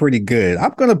looking pretty good,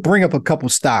 I'm going to bring up a couple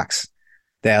stocks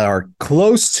that are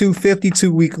close to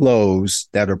 52-week lows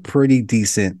that are pretty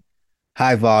decent,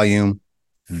 high volume,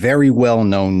 very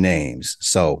well-known names.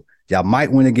 So y'all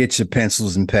might want to get your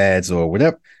pencils and pads or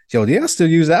whatever. Yo, do y'all still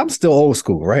use that? I'm still old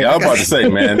school, right? Yeah, I was about to say,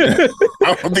 man.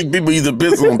 I don't think people use a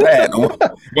pencil and pad. Well,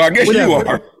 I guess whatever. You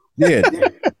are. Yeah.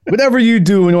 whatever you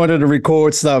do in order to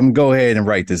record something, go ahead and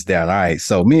write this down. All right.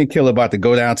 So me and Kill about to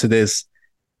go down to this.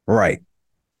 Right.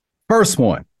 First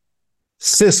one,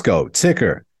 Cisco,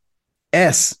 ticker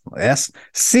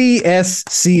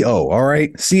CSCO. All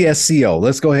right. CSCO.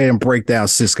 Let's go ahead and break down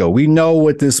Cisco. We know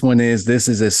what this one is. This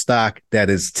is a stock that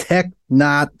is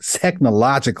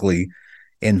technologically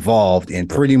involved in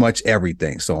pretty much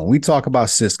everything. So when we talk about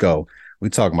Cisco, we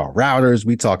talking about routers,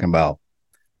 we talking about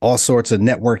all sorts of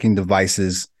networking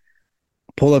devices.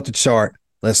 Pull up the chart.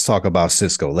 Let's talk about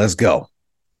Cisco. Let's go.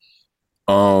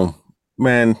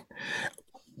 Man,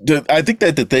 I think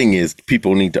that the thing is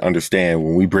people need to understand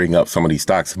when we bring up some of these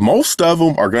stocks, most of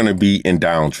them are going to be in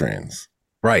downtrends.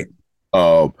 Right.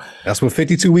 That's what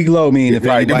 52-week low mean. If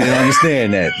anybody don't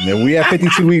understand that, if we have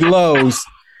 52-week lows,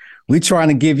 we trying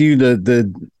to give you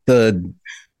the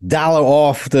dollar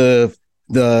off the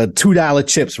 $2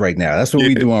 chips right now. That's what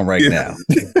we doing right now.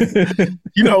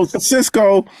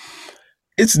 Cisco,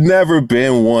 it's never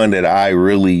been one that I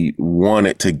really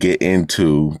wanted to get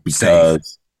into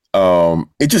because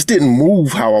it just didn't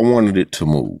move how I wanted it to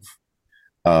move.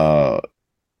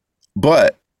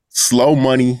 But slow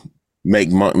money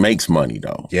makes money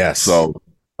though. Yes. So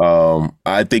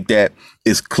I think that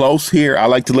it's close here. I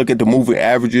like to look at the moving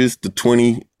averages, the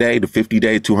 20-day, the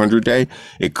 50-day, 200-day.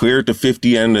 It cleared the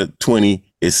 50 and the 20.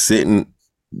 It's sitting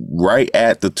right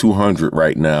at the 200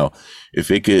 right now.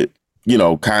 If it could,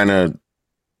 kind of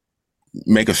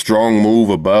make a strong move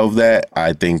above that,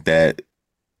 I think that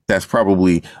that's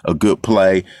probably a good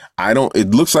play.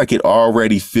 It looks like it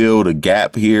already filled a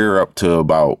gap here up to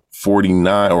about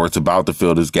 49, or it's about to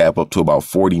fill this gap up to about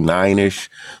 49-ish.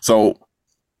 So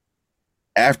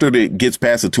after it gets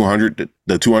past the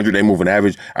 200-day moving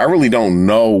average, I really don't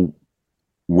know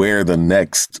where the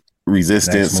next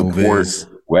resistance support is.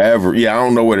 Wherever. Yeah, I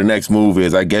don't know where the next move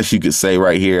is. I guess you could say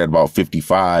right here at about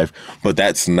 55, but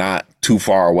that's not too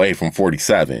far away from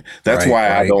 47. That's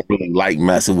why I don't really like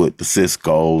messing with the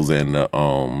Cisco's and the,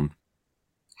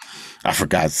 I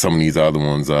forgot some of these other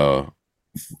ones.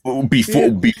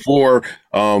 Before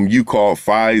you called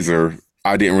Pfizer,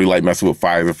 I didn't really like messing with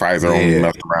Pfizer. Pfizer only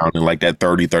messed around in like that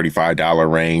 $30,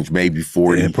 $35 range, maybe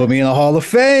 40. Put me in the Hall of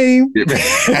Fame. But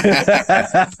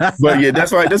yeah,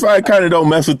 that's why I kind of don't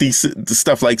mess with the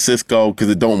stuff like Cisco, because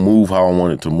it don't move how I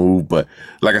want it to move. But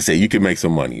like I said, you can make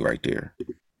some money right there.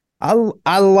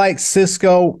 I like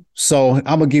Cisco, so I'm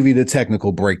gonna give you the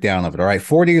technical breakdown of it. All right,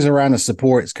 40 is around the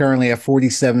support. It's currently at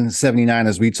 47.79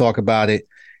 as we talk about it,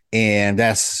 and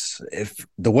that's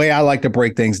the way I like to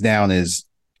break things down is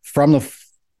from the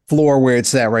floor where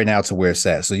it's at right now to where it's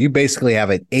at. So you basically have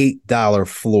an $8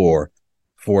 floor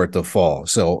for it to fall.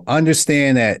 So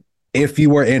understand that if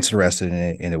you were interested in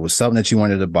it and it was something that you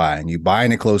wanted to buy and you're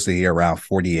buying it close to here around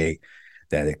 48,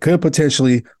 that it could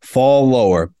potentially fall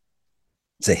lower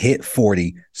to hit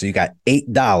 40. So you got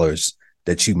 $8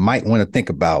 that you might want to think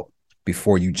about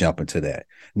before you jump into that.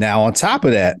 Now, on top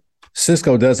of that,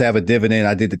 Cisco does have a dividend.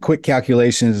 I did the quick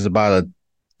calculations. It's about a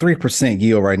 3%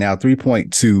 yield right now,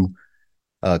 3.2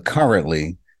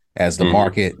 currently, as the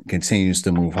market continues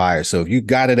to move higher. So if you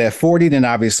got it at 40, then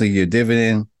obviously your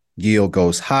dividend yield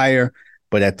goes higher.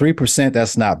 But at 3%,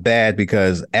 that's not bad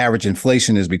because average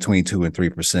inflation is between 2 and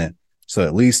 3%. So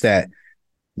at least that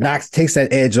takes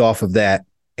that edge off of that.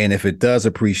 And if it does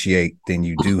appreciate, then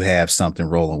you do have something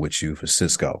rolling with you for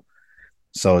Cisco.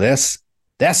 So that's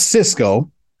Cisco.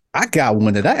 I got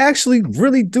one that I actually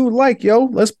really do like, yo.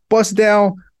 Let's bust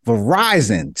down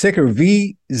Verizon, ticker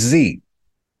VZ.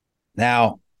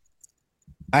 Now,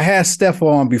 I had Steph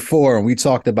on before, and we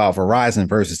talked about Verizon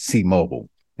versus T-Mobile.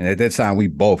 And at that time, we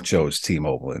both chose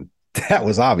T-Mobile. And that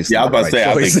was obviously I was about to say,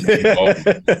 I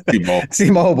think T-Mobile.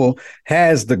 T-Mobile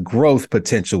has the growth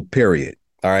potential, period.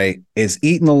 All right. It's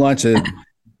eating the lunch of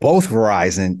both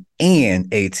Verizon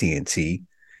and AT&T.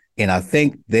 And I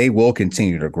think they will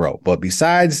continue to grow. But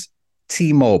besides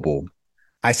T-Mobile,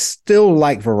 I still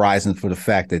like Verizon for the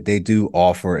fact that they do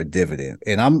offer a dividend.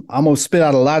 And I'm going to spit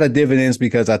out a lot of dividends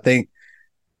because I think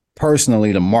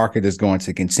personally the market is going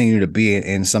to continue to be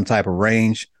in some type of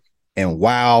range. And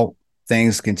while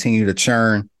things continue to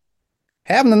churn,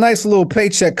 having a nice little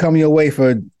paycheck come your way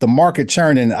for the market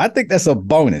churning, I think that's a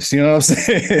bonus. You know what I'm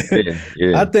saying?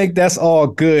 Yeah. I think that's all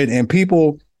good. And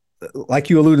people,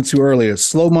 like you alluded to earlier,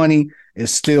 slow money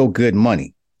is still good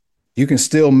money. You can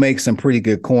still make some pretty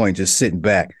good coin just sitting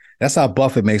back. That's how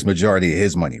Buffett makes majority of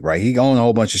his money, right? He owns a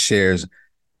whole bunch of shares.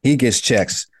 He gets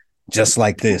checks just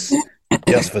like this,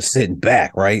 just for sitting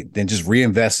back, right? Then just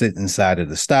reinvest it inside of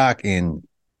the stock, and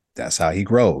that's how he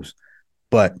grows.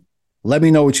 But let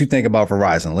me know what you think about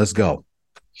Verizon. Let's go.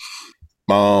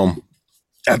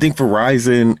 I think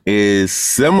Verizon is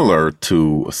similar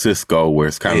to Cisco, where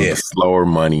it's kind of the slower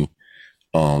money.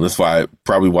 That's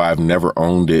probably why I've never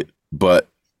owned it, but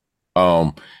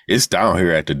it's down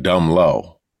here at the dumb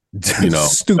low.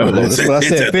 Stupid low. That's what I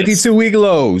said. 52-week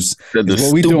lows. Is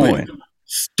what we doing.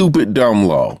 Stupid dumb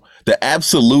low. The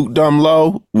absolute dumb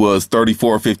low was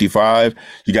 34.55.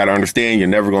 You got to understand, you're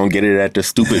never going to get it at the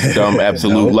stupid dumb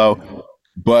absolute low.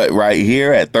 But right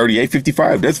here at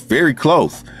 38.55, that's very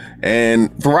close.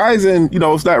 And Verizon,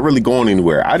 it's not really going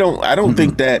anywhere. I don't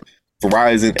think that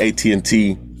Verizon,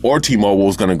 AT&T, or T-Mobile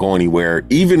is going to go anywhere,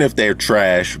 even if they're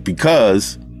trash,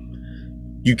 because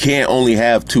you can't only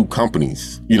have two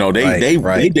companies.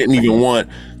 They didn't even want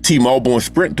T-Mobile and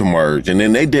Sprint to merge, and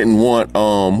then they didn't want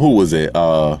who was it?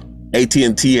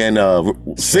 AT&T and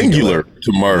Singular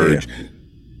to merge.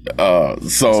 Yeah.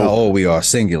 So that's how old we are,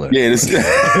 Singular. Yeah.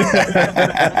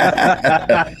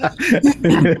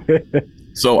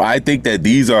 So I think that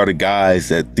these are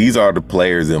the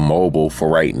players in mobile for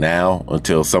right now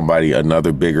until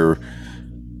another bigger,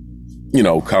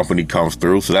 company comes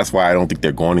through. So that's why I don't think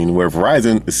they're going anywhere.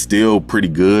 Verizon is still pretty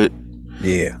good.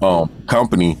 Yeah.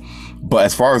 Company. But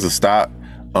as far as the stock,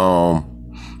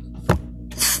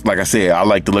 like I said, I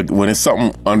like to look when it's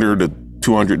something under the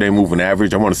 200-day moving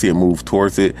average. I want to see it move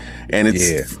towards it. And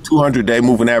it's 200-day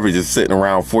moving average is sitting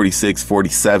around 46,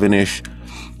 47-ish.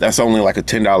 That's only like a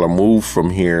 $10 move from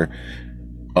here.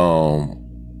 Don't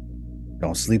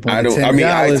sleep on $10. I mean,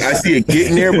 I see it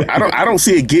getting there, but I don't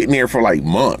see it getting there for like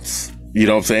months. You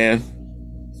know what I'm saying?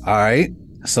 All right.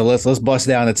 So let's bust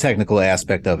down the technical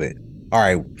aspect of it. All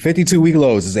right, 52-week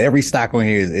lows is every stock on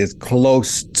here is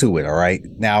close to it. All right.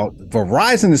 Now,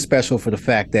 Verizon is special for the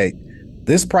fact that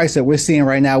this price that we're seeing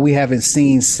right now, we haven't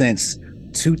seen since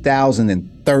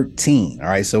 2013. All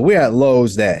right. So we're at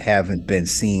lows that haven't been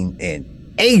seen in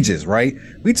ages, right?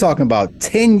 We talking about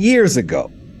 10 years ago.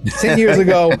 10 years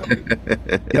ago,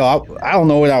 I don't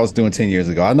know what I was doing 10 years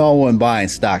ago. I know I wasn't buying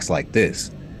stocks like this.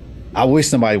 I wish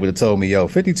somebody would have told me,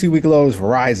 52-week lows,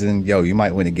 Verizon, you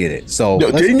might want to get it. So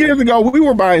 10 years ago, we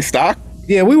were buying stock.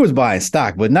 Yeah, we was buying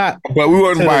stock, but we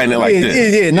weren't buying it like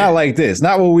this. Yeah, not like this.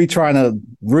 Not what we trying to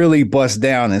really bust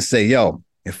down and say,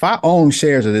 if I own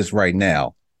shares of this right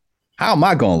now, how am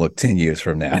I going to look 10 years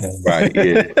from now? Right,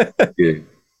 yeah.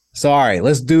 So, all right,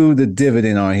 let's do the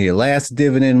dividend on here. Last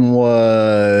dividend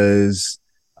was,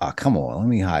 come on, let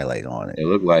me highlight on it. It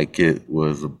looked like it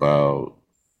was about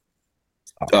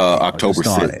October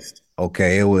 6th.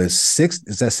 Okay, it was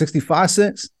is that 65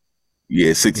 cents?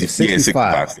 Yeah,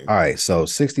 65. All right, so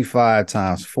 65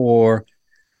 times 4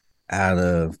 out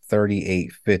of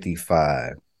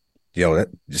 38.55.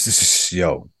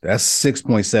 That's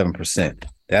 6.7%.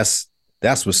 That's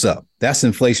what's up. That's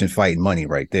inflation fighting money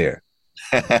right there.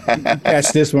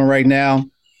 Catch this one right now.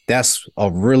 That's a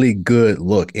really good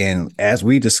look. And as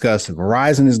we discussed,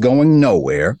 Verizon is going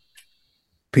nowhere.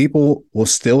 People will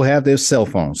still have their cell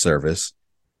phone service.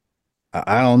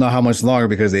 I don't know how much longer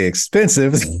because they're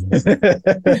expensive.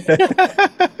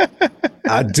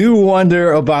 I do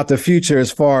wonder about the future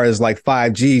as far as like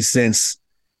 5G, since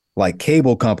like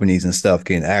cable companies and stuff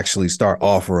can actually start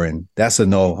offering. That's a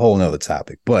whole nother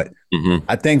topic. But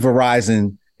I think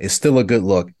Verizon is still a good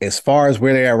look. As far as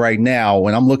where they are right now,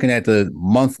 when I'm looking at the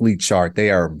monthly chart,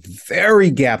 they are very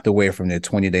gapped away from their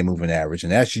 20-day moving average.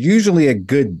 And that's usually a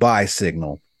good buy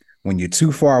signal. When you're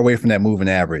too far away from that moving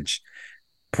average,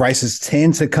 prices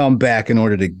tend to come back in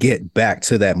order to get back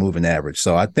to that moving average.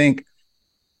 So I think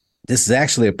this is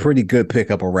actually a pretty good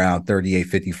pickup around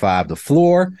 38.55. The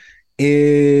floor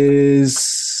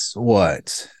is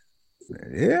what?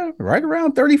 Yeah, right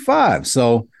around 35.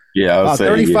 So about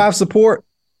 35 support.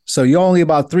 So you're only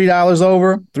about $3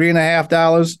 over,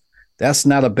 $3.50. That's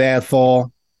not a bad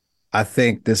fall. I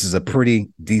think this is a pretty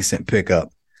decent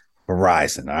pickup.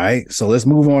 Verizon. All right. So let's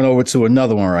move on over to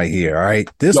another one right here. All right.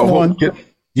 This one.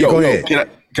 Go ahead. Can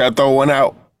I throw one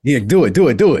out? Yeah, do it.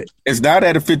 It's not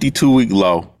at a 52-week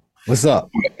low. What's up?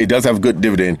 It does have a good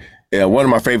dividend. One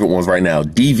of my favorite ones right now,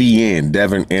 DVN,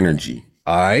 Devon Energy.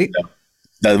 All right.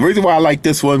 Now, the reason why I like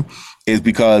this one is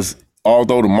because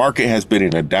although the market has been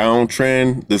in a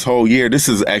downtrend this whole year, this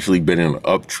has actually been in an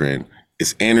uptrend.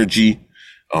 It's energy.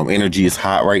 Energy is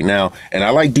hot right now. And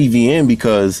I like DVN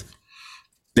because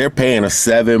they're paying a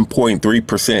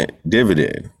 7.3%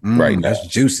 dividend right now. That's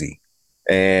juicy.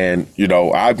 And,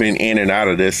 I've been in and out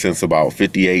of this since about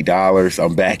 $58.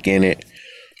 I'm back in it.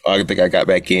 I think I got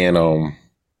back in a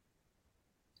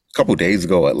couple days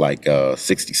ago at like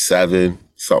 67,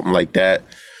 something like that.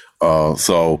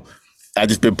 So I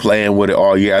just been playing with it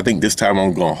all year. I think this time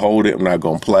I'm going to hold it. I'm not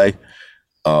going to play.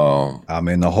 I'm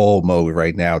in the hold mode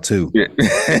right now too. Yeah.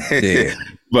 Yeah.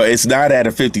 but it's not at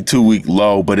a 52-week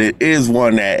low, but it is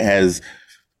one that has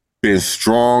been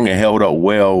strong and held up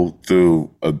well through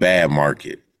a bad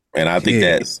market. And I think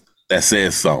that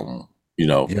says something, you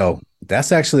know. Yo,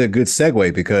 that's actually a good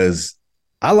segue because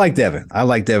I like Devon. I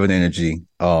like Devon Energy.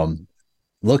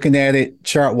 Looking at it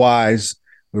chart wise,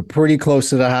 we're pretty close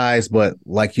to the highs, but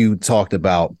like you talked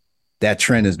about, that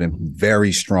trend has been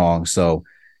very strong. So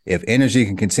if energy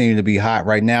can continue to be hot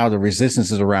right now, the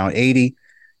resistance is around 80.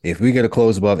 If we get a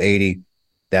close above 80,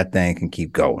 that thing can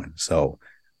keep going. So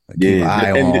keep an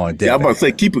eye on Devon. I'm about to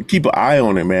say keep an eye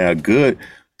on it, man. A good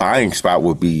buying spot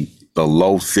would be the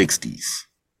low 60s.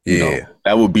 You know,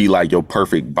 that would be like your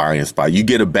perfect buying spot. You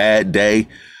get a bad day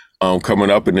coming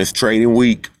up in this trading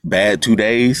week, bad 2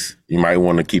 days, you might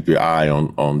want to keep your eye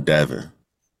on Devon.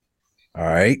 All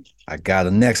right. I got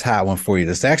a next hot one for you.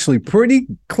 That's actually pretty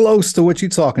close to what you're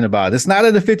talking about. It's not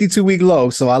at a 52-week low,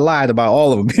 so I lied about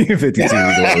all of them being 52-week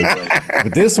lows.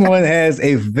 But this one has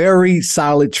a very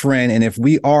solid trend. And if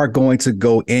we are going to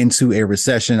go into a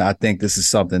recession, I think this is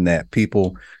something that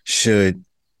people should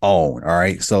own. All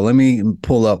right. So let me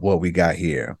pull up what we got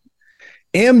here.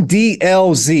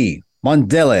 MDLZ,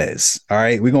 Mondelez. All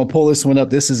right. We're going to pull this one up.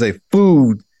 This is a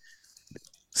food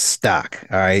stock.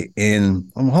 All right. And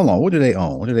hold on. What do they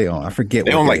own? I forget.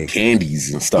 They own like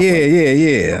candies and stuff.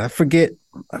 Yeah. I forget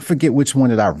which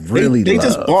one that I really They love.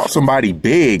 just bought somebody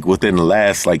big within the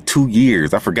last like 2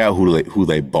 years. I forgot who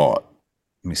they bought.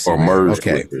 Let me see. Or merged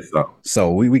okay. with it,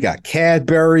 So we got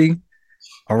Cadbury.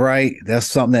 All right. That's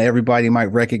something that everybody might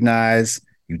recognize.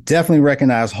 You definitely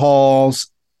recognize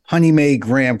Halls, Honey Made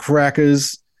Graham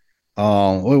Crackers.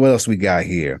 What else we got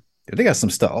here? They got some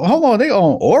stuff. Oh, hold on. They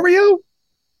own Oreo?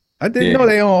 I didn't know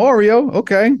they own Oreo.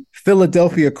 Okay.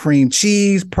 Philadelphia cream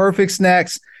cheese, Perfect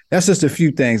Snacks. That's just a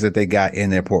few things that they got in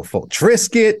their portfolio.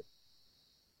 Triscuit.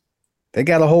 They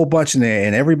got a whole bunch in there,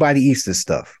 and everybody eats this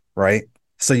stuff, right?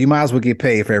 So you might as well get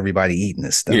paid for everybody eating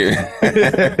this stuff. Yeah.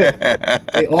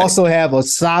 They also have a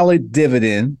solid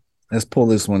dividend. Let's pull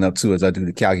this one up too as I do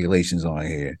the calculations on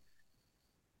here.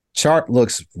 Chart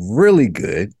looks really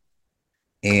good.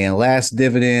 And last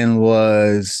dividend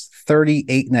was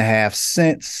 38.5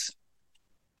 cents.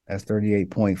 That's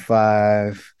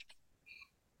 38.5.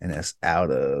 And that's out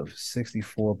of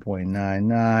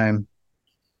 64.99.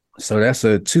 So that's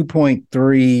a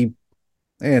 2.3,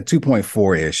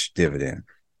 2.4-ish dividend.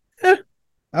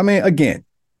 I mean, again,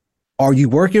 are you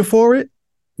working for it?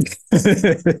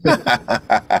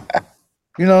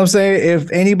 You know what I'm saying?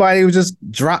 If anybody would just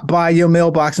drop by your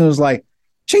mailbox and was like,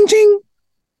 ching, ching,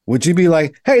 would you be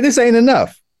like, hey, this ain't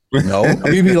enough? No.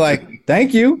 You'd be like,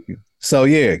 thank you. So,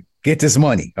 yeah, get this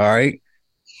money. All right.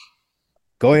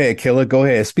 Go ahead, Killer. Go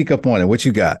ahead. Speak up on it. What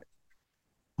you got?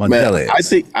 Man,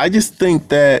 I just think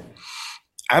that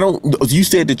you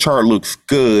said the chart looks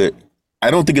good.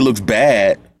 I don't think it looks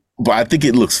bad, but I think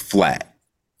it looks flat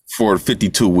for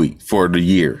 52 week for the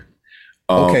year.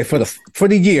 Okay, for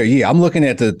the year. Yeah, I'm looking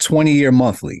at the 20-year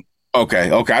monthly.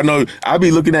 Okay. I know I'll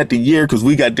be looking at the year because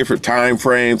we got different time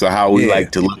frames of how we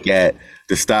like to look at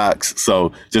the stocks.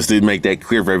 So just to make that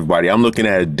clear for everybody, I'm looking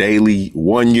at a daily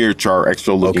 1 year chart,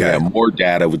 extra looking at more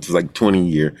data, which is like 20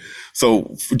 year.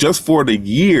 So just for the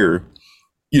year,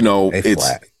 you know,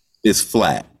 it's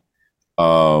flat.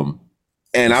 And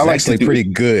it's I like actually to pretty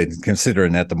good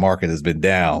considering that the market has been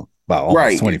down by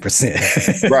almost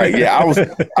 20%. Right. Yeah.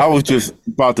 I was just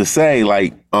about to say,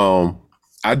 like,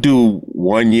 I do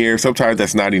 1 year. Sometimes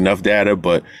that's not enough data,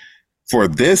 but for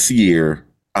this year,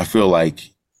 I feel like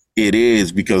it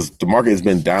is because the market has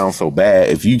been down so bad.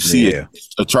 If you see a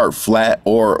chart flat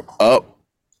or up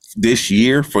this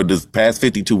year for this past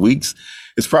 52 weeks,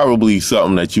 it's probably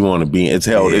something that you want to be in. It's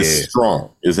held. It's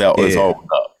strong. It's holding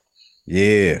up.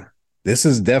 Yeah. This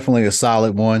is definitely a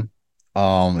solid one.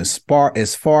 As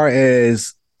far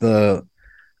as the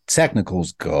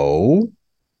technicals go,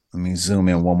 let me zoom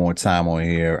in one more time on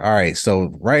here. All right.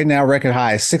 So right now, record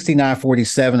high is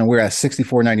 69.47 and we're at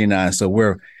 64.99. So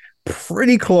we're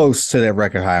pretty close to that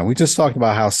record high. We just talked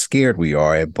about how scared we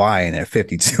are at buying at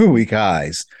 52-week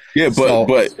highs. Yeah, but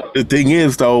the thing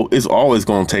is, though, it's always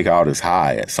going to take out its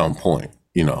high at some point.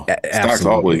 You know, stocks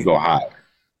always go high.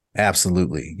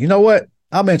 Absolutely. You know what?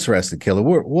 I'm interested, Killer.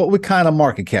 What kind of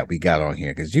market cap we got on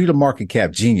here? Because you're the market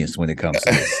cap genius when it comes to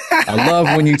this. I love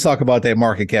when you talk about that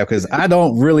market cap because I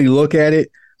don't really look at it,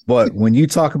 but when you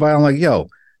talk about it, I'm like, yo,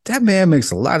 that man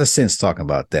makes a lot of sense talking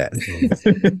about that.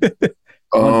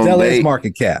 Mondelez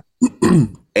market cap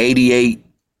 88,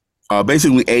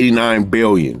 basically 89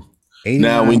 billion. 89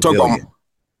 now, when you talk about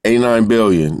 89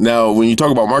 billion. Now, when you talk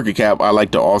about market cap, I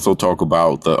like to also talk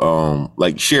about the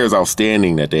like shares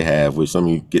outstanding that they have, which let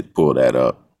me pull that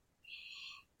up.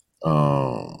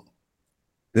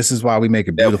 This is why we make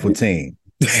a beautiful team.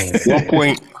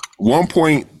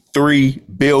 1.3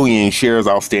 billion shares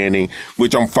outstanding,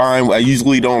 which I'm fine. I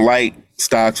usually don't like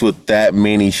stocks with that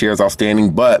many shares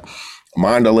outstanding, but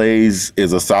Mondelez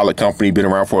is a solid company, been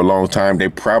around for a long time. They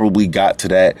probably got to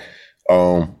that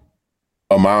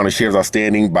amount of shares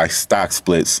outstanding by stock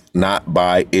splits, not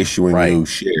by issuing new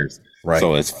shares. Right.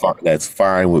 So that's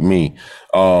fine with me.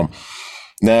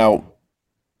 Now,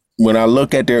 when I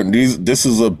look at this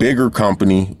is a bigger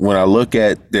company. When I look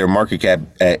at their market cap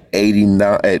at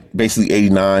basically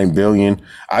 89 billion,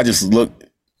 I just look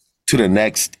to the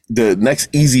next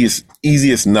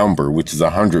easiest number, which is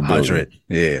 100 billion. 100,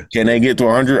 yeah. Can they get to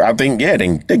 100? I think, yeah,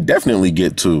 they definitely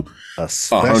get to,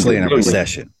 especially in a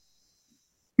recession.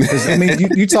 Because I mean,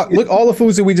 you talk, look, all the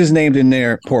foods that we just named in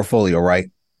their portfolio,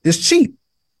 right? It's cheap.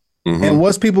 Mm-hmm. And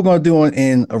what's people going to do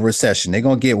in a recession? They're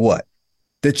going to get what?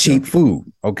 The cheap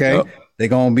food, okay? Yep. They're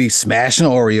going to be smashing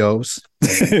Oreos.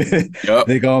 Yep.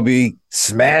 They're going to be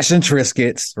smashing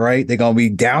Triscuits, right? They're going to be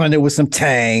downing it with some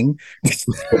Tang. They're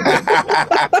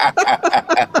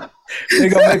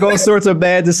going to make all sorts of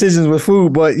bad decisions with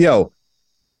food, but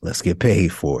let's get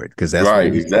paid for it, because that's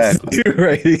right, exactly.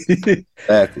 Right.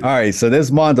 Exactly. All right, so there's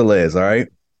Mondelez, all right?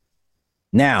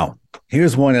 Now,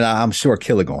 here's one that I'm sure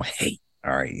Killer going to hate.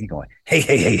 All right, you're going,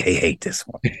 hate this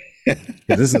one.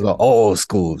 Because this is an old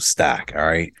school stock, all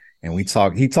right? And he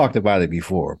talked about it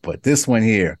before, but this one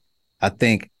here, I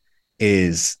think,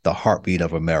 is the heartbeat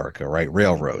of America, right?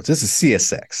 Railroads. This is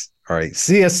CSX, all right?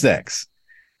 CSX.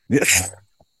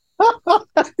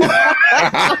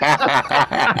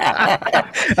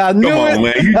 I knew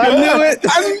it.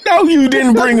 I know you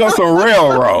didn't bring us some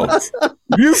railroads.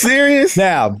 You serious?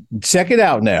 Now, check it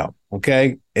out now,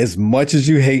 okay? As much as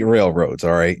you hate railroads,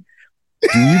 all right?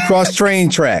 Do you cross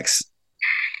train tracks?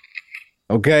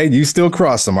 Okay, you still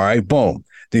cross them, all right? Boom.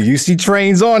 Do you see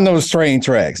trains on those train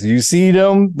tracks? Do you see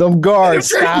them guards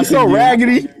stopping? So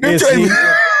raggedy.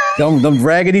 Them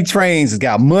raggedy trains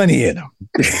got money in them.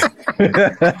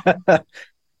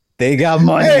 They got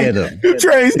money in them. The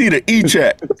trains need an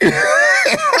e-check.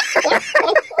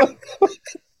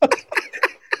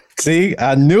 See,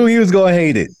 I knew he was going to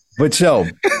hate it. But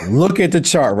look at the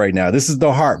chart right now. This is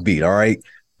the heartbeat, all right?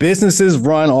 Businesses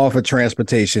run off of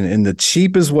transportation, and the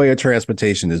cheapest way of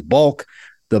transportation is bulk.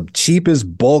 The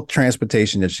cheapest bulk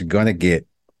transportation that you're going to get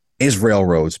is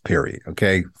railroads, period.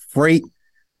 Okay. Freight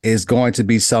is going to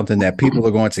be something that people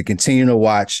are going to continue to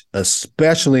watch,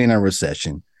 especially in a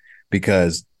recession,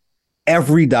 because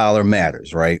every dollar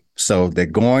matters, right? So they're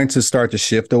going to start to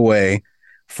shift away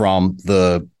from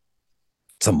the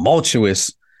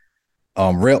tumultuous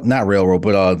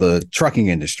the trucking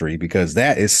industry, because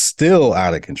that is still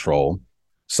out of control.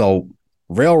 So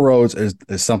railroads is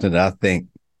something that I think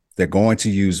they're going to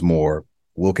use more,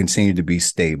 will continue to be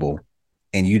stable,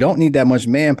 and you don't need that much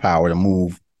manpower to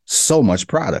move so much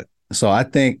product. So I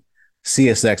think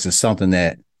CSX is something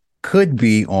that could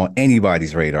be on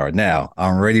anybody's radar. Now,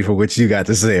 I'm ready for what you got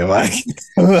to say, Mike.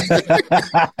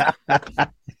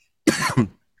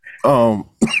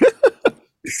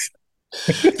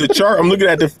 The chart, I'm looking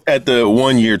at the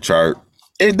 1 year chart.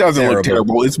 It doesn't look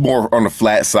terrible. It's more on the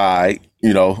flat side.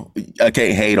 I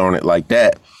can't hate on it like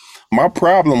that. My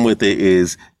problem with it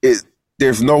is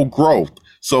there's no growth.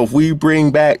 So if we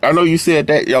bring back, I know you said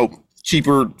that,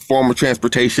 cheaper form of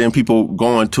transportation, people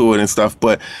going to it and stuff,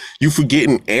 but you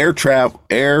forgetting air travel,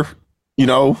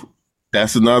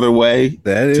 that's another way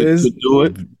to do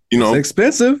it. It's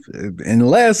expensive,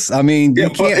 unless, you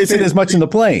can't fit as much in the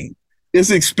plane.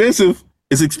 It's expensive,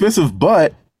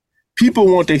 but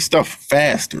people want their stuff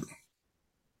faster.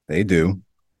 They do.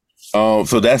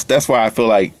 So that's why I feel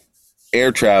like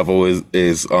air travel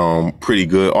is pretty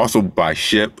good. Also by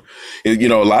ship. A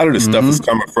lot of the stuff is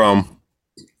coming from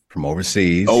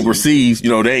overseas.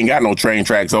 They ain't got no train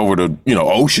tracks over the,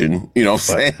 ocean, what I'm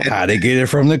saying? How they get it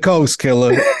from the coast,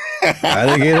 Killer? How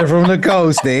they get it from the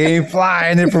coast? They ain't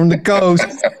flying it from the coast.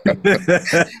 They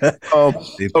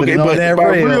put it on that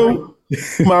rail.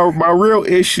 My real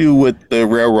issue with the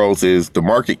railroads is the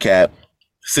market cap,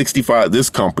 65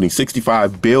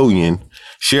 billion,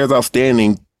 shares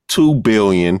outstanding 2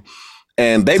 billion,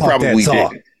 and they probably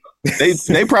didn't.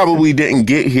 They probably didn't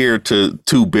get here to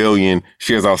 2 billion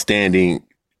shares outstanding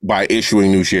by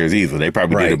issuing new shares either. They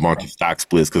probably did a bunch of stock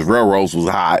splits, because railroads was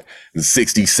hot in the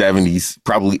 60s, 70s,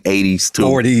 probably 80s too.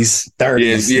 40s,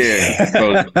 30s. Yeah.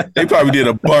 So they probably did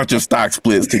a bunch of stock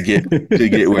splits to get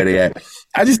where they at.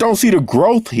 I just don't see the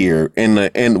growth here in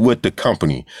with the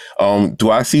company.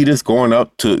 Do I see this going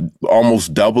up to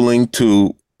almost doubling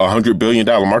to $100 billion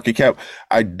market cap?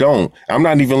 I don't. I'm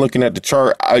not even looking at the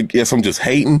chart. I guess I'm just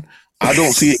hating. I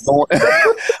don't see it going.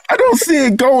 I don't see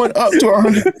it going up to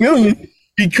 100 million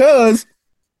because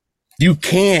you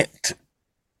can't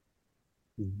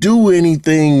do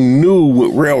anything new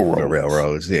with railroads. The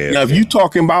railroads, yeah. Now, if you're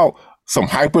talking about some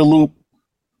Hyperloop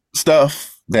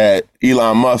stuff that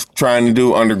Elon Musk trying to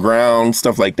do underground,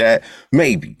 stuff like that,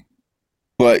 maybe.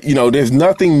 But, there's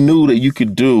nothing new that you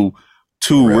could do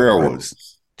to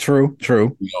railroads. True.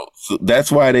 So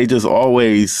that's why they just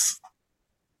always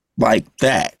like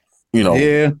that,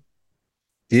 Yeah.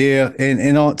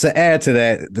 And to add to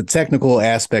that, the technical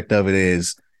aspect of it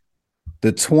is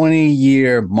the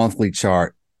 20-year monthly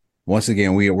chart. Once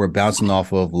again, we're bouncing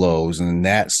off of lows, and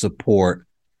that support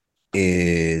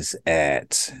is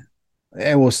at,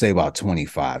 we'll say about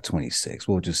 25, 26.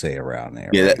 We'll just say around there.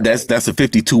 Yeah, that's a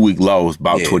 52-week low. It's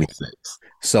about 26.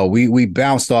 So we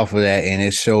bounced off of that, and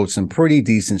it showed some pretty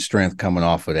decent strength coming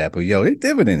off of that. But their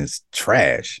dividend is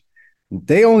trash.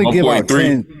 They only give out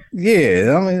 10.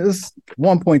 Yeah, I mean, it's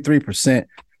 1.3%.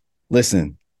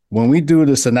 Listen, when we do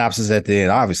the synopsis at the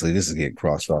end, obviously this is getting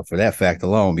crossed off for that fact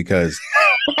alone, because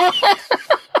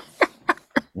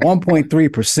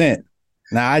 1.3%.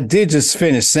 Now, I did just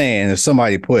finish saying if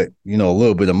somebody put, a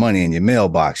little bit of money in your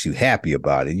mailbox, you happy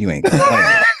about it. You ain't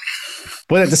complaining.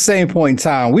 But at the same point in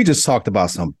time, we just talked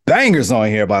about some bangers on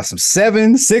here, about some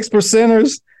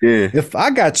 6%ers. Yeah. If I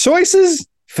got choices,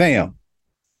 fam,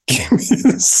 give me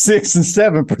 6 and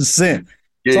 7%.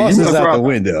 Yeah, toss this out the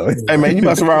window. Hey, man, you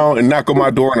mess around and knock on my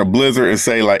door in a blizzard and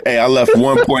say, like, hey, I left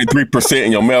 1.3%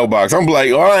 in your mailbox. I'm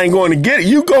like, I ain't going to get it.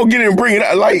 You go get it and bring it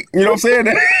out. Like, you know what I'm saying?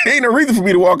 There ain't no reason for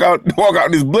me to walk out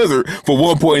this blizzard for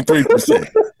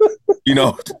 1.3%.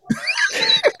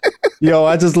 Yo,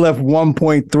 I just left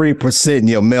 1.3% in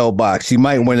your mailbox. You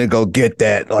might want to go get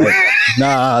that. Like,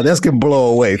 nah, that's gonna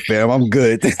blow away, fam. I'm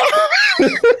good.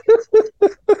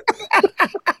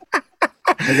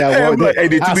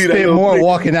 I spent more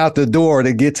walking out the door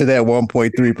to get to that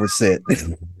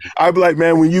 1.3%. I'd be like,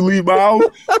 man, when you leave my house,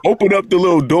 open up the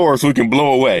little door so it can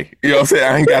blow away. You know what I'm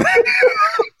saying? I ain't got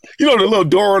the little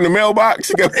door on the mailbox,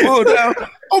 you got to pull it down.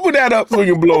 Open that up so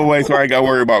you can blow away, so I ain't got to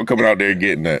worry about coming out there and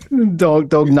getting that.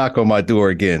 Don't knock on my door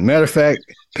again. Matter of fact,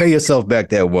 pay yourself back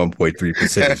that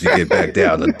 1.3% as you get back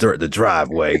down the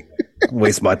driveway.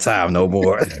 Waste my time no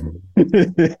more.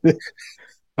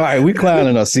 All right, we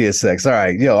clowning on CSX. All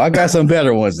right, I got some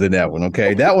better ones than that one,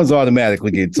 okay? That one's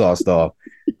automatically getting tossed off.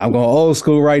 I'm going old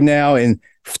school right now, and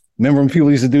remember when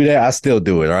people used to do that? I still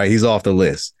do it, all right? He's off the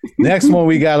list. Next one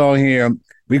we got on here,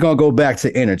 we're going to go back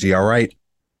to energy, all right?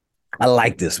 I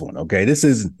like this one, okay? This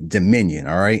is Dominion,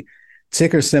 all right?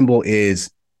 Ticker symbol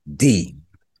is D.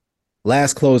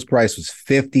 Last close price was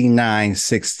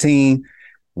 $59.16.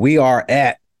 We are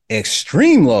at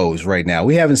extreme lows right now.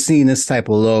 We haven't seen this type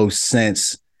of low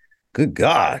since, good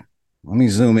God. Let me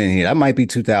zoom in here. That might be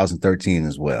 2013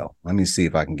 as well. Let me see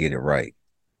if I can get it right.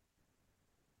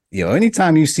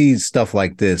 Anytime you see stuff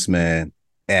like this, man,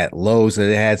 at lows that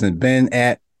it hasn't been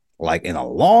at, like in a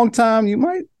long time, you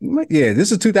might,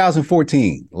 this is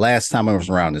 2014. Last time I was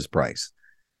around this price.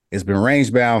 It's been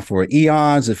range bound for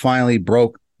eons. It finally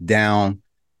broke down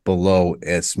below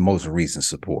its most recent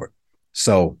support.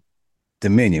 So,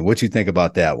 Dominion, what you think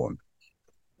about that one?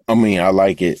 I mean, I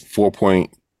like it.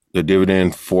 The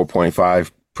dividend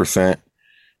 4.5%.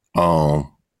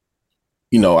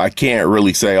 I can't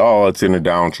really say, it's in a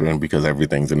downtrend because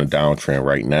everything's in a downtrend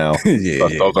right now.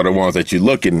 Those are the ones that you're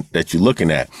looking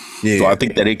at. Yeah. So I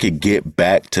think that it could get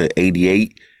back to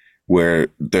 88, where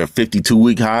the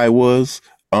 52-week high was.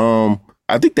 I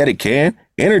think that it can.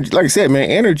 Energy, like I said, man,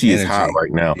 energy is hot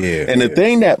right now. Yeah, and the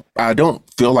thing that I don't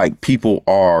feel like people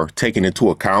are taking into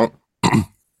account,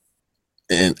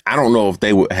 and I don't know if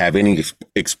they would have any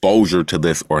exposure to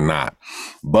this or not,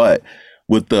 but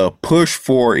with the push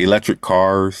for electric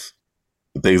cars,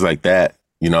 things like that,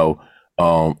 in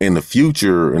the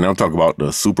future, and I'm talking about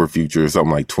the super future,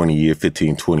 something like 20 years,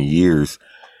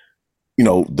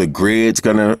 the grid's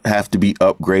going to have to be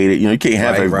upgraded. You can't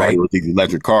have everybody with these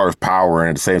electric cars powering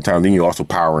at the same time. Then you're also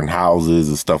powering houses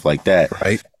and stuff like that.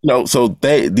 Right. So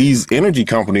these energy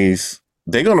companies,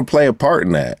 they're going to play a part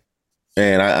in that.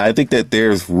 And I think that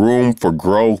there's room for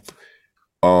growth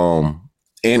in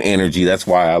energy. That's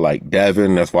why I like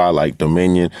Devon. That's why I like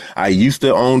Dominion. I used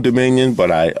to own Dominion, but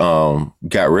I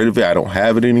got rid of it. I don't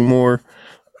have it anymore.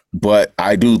 But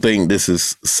I do think this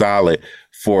is solid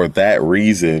for that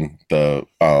reason, the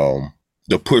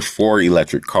push for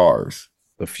electric cars.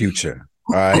 The future.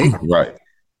 All right. Right.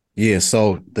 Yeah.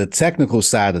 So the technical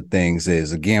side of things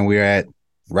is, again, we're at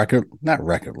not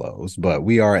record lows, but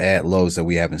we are at lows that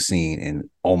we haven't seen in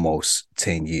almost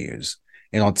 10 years.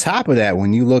 And on top of that,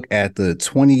 when you look at the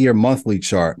 20-year monthly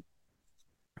chart,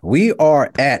 We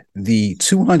are at the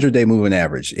 200-day moving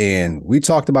average, and we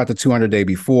talked about the 200-day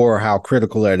before, how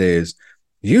critical that is.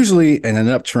 Usually in an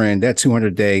uptrend, that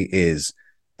 200-day is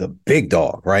the big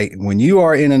dog, right? When you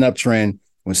are in an uptrend,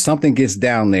 when something gets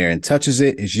down there and touches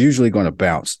it, it's usually going to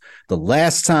bounce. The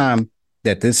last time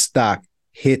that this stock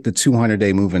hit the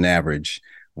 200-day moving average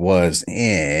was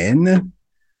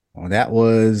that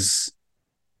was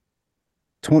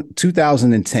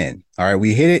 2010. All right,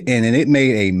 we hit it, and then it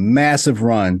made a massive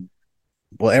run.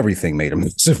 Well, everything made a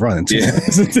massive run in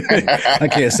 2010. I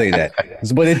can't say that,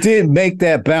 but it did make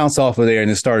that bounce off of there, and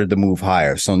it started to move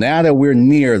higher. So now that we're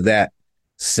near that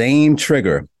same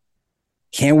trigger,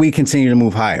 can we continue to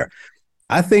move higher?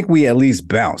 I think we at least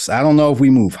bounce. I don't know if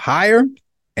we move higher,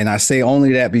 and I say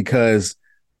only that because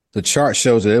the chart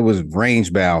shows that it was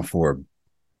range bound for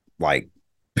like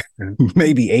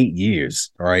maybe 8 years,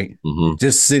 all right? Mm-hmm.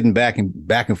 Just sitting back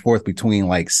and forth between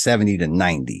like 70 to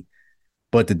 90.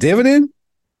 But the dividend,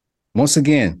 once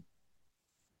again,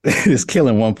 is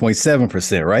killing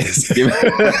 1.7%, right? You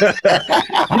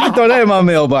can throw that in my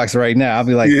mailbox right now. I'll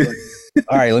be like,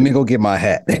 all right, let me go get my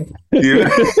hat.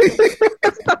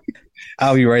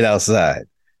 I'll be right outside.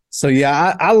 So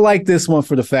yeah, I like this one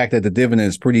for the fact that the dividend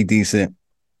is pretty decent.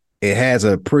 It has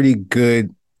a pretty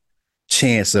good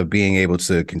chance of being able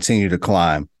to continue to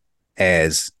climb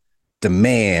as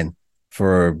demand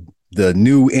for the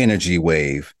new energy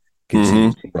wave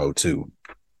continues to grow too.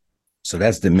 So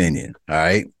that's Dominion. All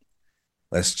right.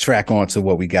 Let's track on to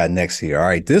what we got next here. All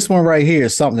right. This one right here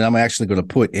is something that I'm actually going to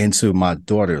put into my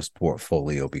daughter's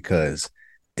portfolio because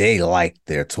they like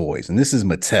their toys. And this is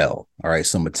Mattel. All right.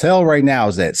 So Mattel right now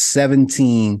is at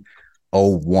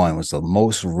 1701 was the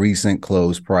most recent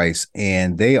close price.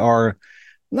 And they are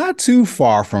not too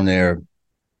far from their,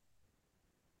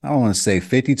 I don't want to say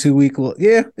 52-week low.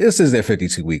 Yeah, this is their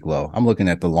 52-week low. I'm looking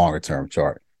at the longer term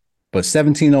chart. But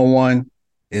 1701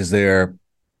 is their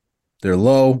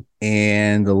low,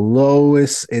 and the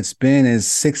lowest it's been is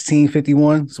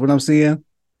 1651. Is what I'm seeing.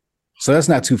 So that's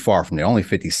not too far from there, only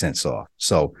 50 cents off.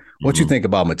 So what you think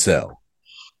about Mattel?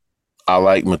 I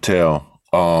like Mattel.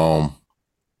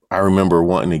 I remember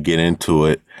wanting to get into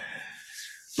it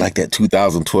like that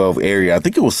 2012 area. I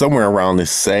think it was somewhere around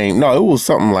this same. No, it was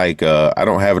something like, I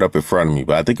don't have it up in front of me,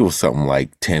 but I think it was something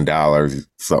like $10,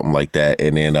 something like that.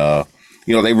 And then,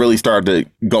 they really started to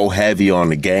go heavy on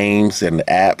the games and the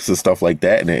apps and stuff like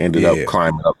that. And it ended up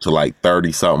climbing up to like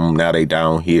 30 something. Now they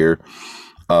down here.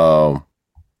 Let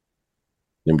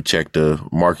me check the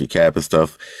market cap and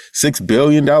stuff. $6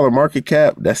 billion market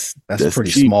cap. That's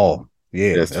pretty cheap. Small.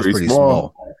 Yeah, that's pretty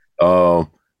small.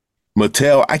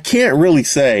 Mattel, I can't really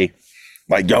say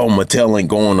like, yo, Mattel ain't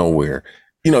going nowhere.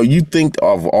 You think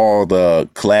of all the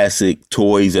classic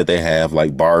toys that they have,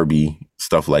 like Barbie,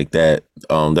 stuff like that.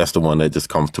 That's the one that just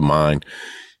comes to mind.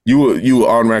 You would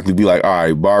automatically be like, all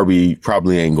right, Barbie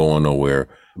probably ain't going nowhere.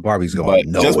 Barbie's going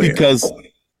nowhere.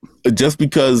 Just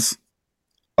because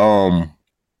they're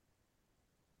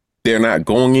not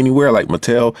going anywhere like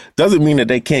Mattel doesn't mean that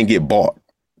they can't get bought.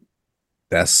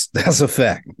 That's a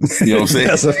fact. You know what I'm saying?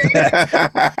 That's a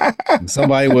fact.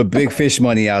 Somebody with big fish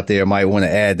money out there might want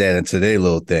to add that into their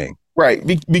little thing. Right.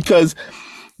 Because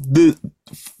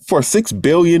for $6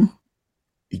 billion,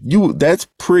 that's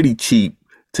pretty cheap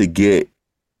to get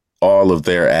all of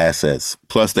their assets.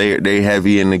 Plus they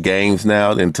heavy in the games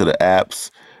now, into the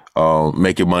apps,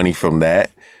 making money from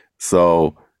that.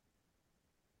 So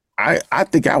I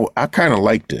think I kind of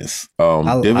like this.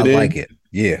 Dividend. I like it.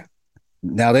 Yeah.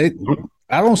 Now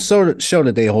I don't show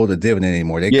that they hold a dividend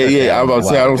anymore. I was about to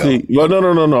say I don't see. Well,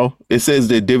 no. It says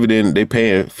the dividend they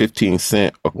paying 15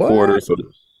 cents a quarter, so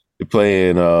they're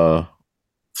paying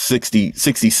 60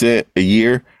 cent a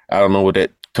year. I don't know what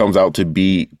that comes out to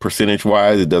be percentage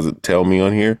wise. It doesn't tell me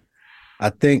on here.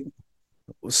 I think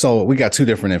so. We got two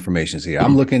different informations here.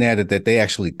 I'm looking at it that they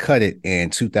actually cut it in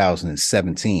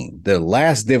 2017. The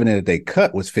last dividend that they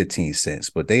cut was 15 cents,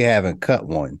 but they haven't cut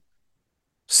one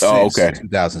since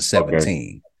 2017.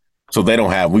 Okay. So they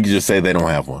don't have. We can just say they don't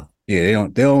have one. Yeah,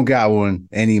 they don't got one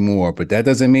anymore. But that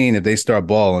doesn't mean if they start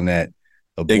balling that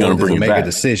they're going to make a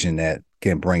decision that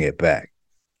can bring it back.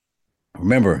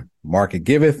 Remember, market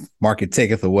giveth, market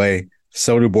taketh away.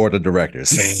 So do board of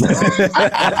directors.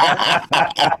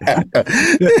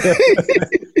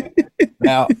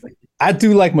 Now, I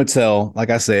do like Mattel. Like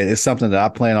I said, it's something that I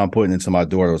plan on putting into my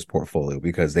daughter's portfolio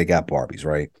because they got Barbies,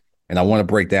 right? And I want to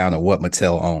break down on what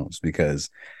Mattel owns because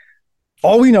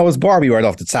all we know is Barbie right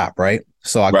off the top, right?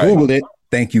 So I Googled it.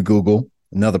 Thank you, Google.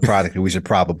 Another product that we should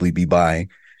probably be buying.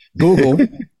 Google,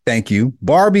 thank you.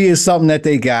 Barbie is something that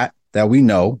they got that we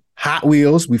know. Hot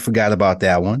Wheels, we forgot about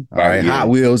that one. All right. Yeah. Hot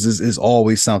Wheels is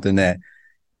always something that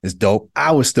is dope.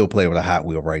 I would still play with a Hot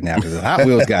Wheel right now because the Hot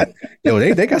Wheels got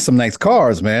they got some nice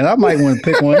cars, man. I might want to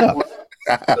pick one up.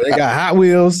 So they got Hot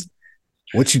Wheels.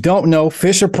 What you don't know,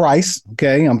 Fisher Price.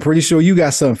 Okay, I'm pretty sure you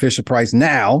got some Fisher Price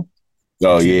now.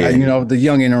 Oh yeah, you know the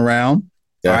youngin' around.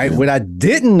 Definitely. All right, what I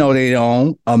didn't know they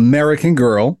own American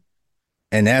Girl,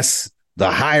 and that's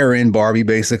the higher end Barbie,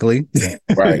 basically.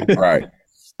 Right. All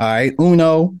right,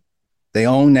 Uno, they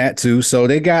own that too. So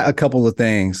they got a couple of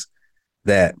things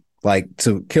that, like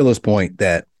to Killer's point,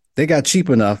 that they got cheap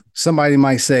enough. Somebody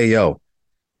might say, "Yo,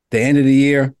 the end of the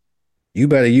year, you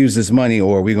better use this money,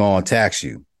 or we're gonna tax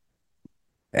you."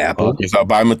 Apple. It's out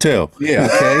by Mattel. Yeah.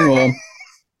 Okay. Well,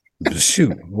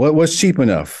 shoot. What's cheap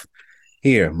enough?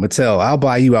 Here, Mattel. I'll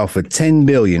buy you out for $10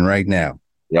 billion right now.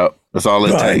 Yep. That's all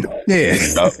it takes. Yeah.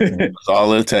 Yep. That's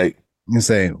all it takes. You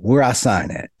say where I sign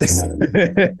at.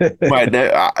 But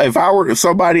if I were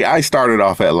somebody, I started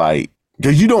off at like,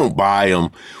 because you don't buy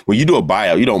them when you do a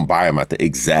buyout. You don't buy them at the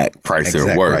exact price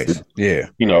they're worth. Price. Yeah.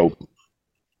 You know,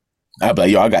 I'd be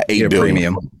like, yo, I got $8 billion.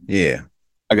 Premium. Yeah.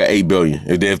 I got $8 billion.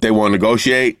 If they want to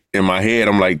negotiate, in my head,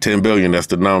 I'm like $10 billion. That's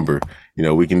the number. You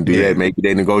know, we can do that. Maybe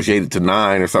they negotiate it to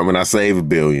 9 or something. And I save $1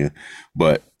 billion.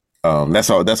 But that's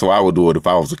how I would do it if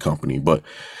I was a company. But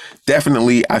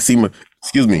definitely, I see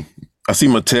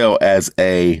Mattel as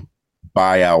a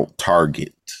buyout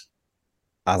target.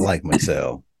 I like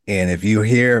Mattel, and if you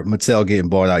hear Mattel getting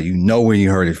bought out, you know where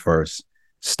you heard it first.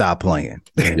 Stop playing.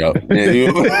 Yep.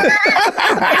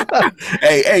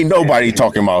 Hey, ain't nobody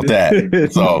talking about that.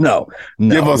 So no.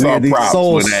 Give us our props.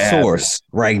 Sole source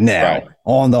right now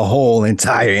on the whole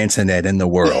entire internet in the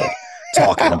world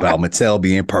talking about Mattel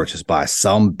being purchased by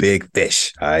some big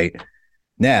fish. All right.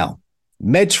 Now,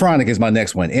 Medtronic is my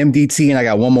next one. MDT, and I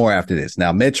got one more after this.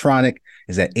 Now, Medtronic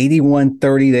is at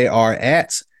 81.30. They are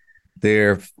at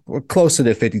they're close to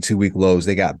their 52-week lows.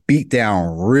 They got beat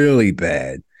down really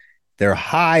bad. Their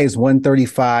high is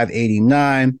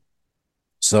 135.89.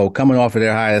 So coming off of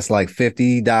their high, that's like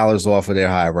 $50 off of their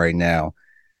high right now.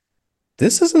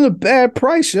 This isn't a bad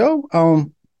price, yo.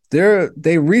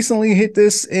 They recently hit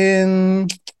this in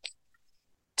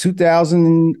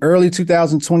early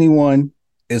 2021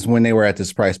 is when they were at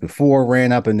this price before,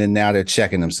 ran up, and then now they're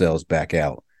checking themselves back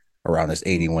out around this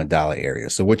 $81 area.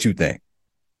 So what you think?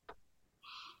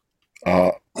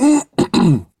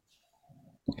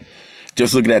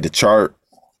 Just looking at the chart,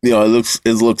 you know, it looks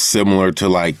similar to,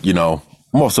 like, you know,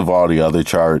 most of all the other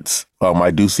charts.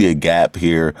 I do see a gap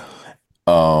here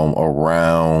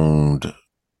around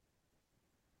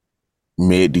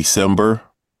mid-December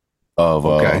of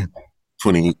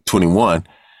 2021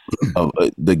 of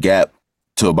the gap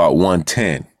to about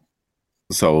 110.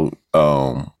 So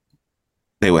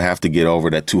they would have to get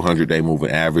over that 200-day moving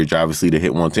average, obviously, to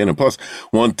hit 110. And plus,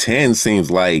 110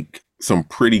 seems like some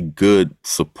pretty good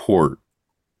support.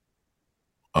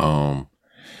 So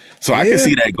I can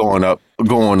see that going up,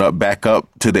 back up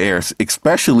to the air,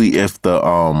 especially if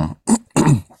the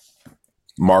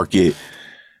market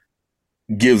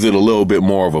gives it a little bit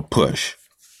more of a push.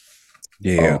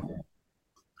 Yeah.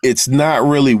 It's not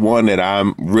really one that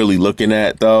I'm really looking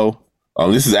at, though.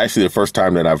 This is actually the first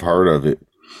time that I've heard of it.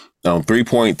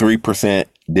 3.3%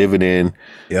 dividend.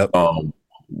 Yep.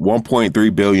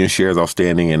 1.3 billion shares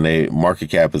outstanding, and the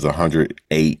market cap is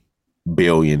 $108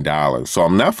 billion. So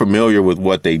I'm not familiar with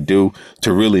what they do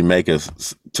to really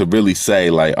say,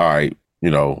 like, all right,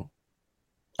 you know,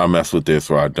 I mess with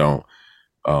this or I don't.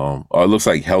 It looks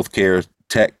like healthcare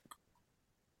tech.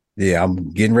 Yeah,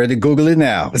 I'm getting ready to Google it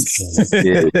now.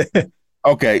 Yeah.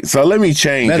 Okay, so let me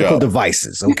change medical up.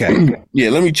 Devices. Okay. Yeah,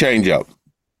 let me change up.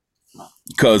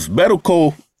 Because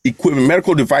medical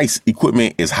device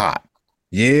equipment is hot.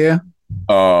 Yeah.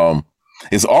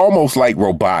 It's almost like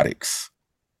robotics,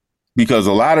 because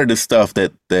a lot of the stuff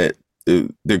that they're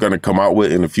going to come out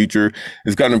with in the future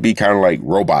is going to be kind of like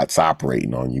robots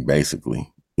operating on you, basically.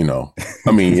 You know,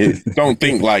 I mean, don't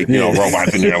think like, you know,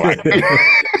 robots in there like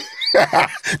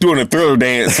doing a Thriller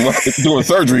dance, doing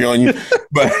surgery on you,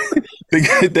 but they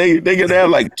can have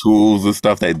like tools and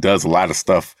stuff that does a lot of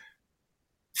stuff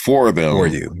for them. For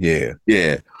you, yeah.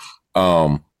 Yeah.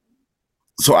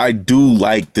 So I do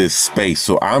like this space.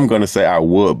 So I'm going to say I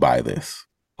would buy this.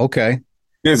 Okay.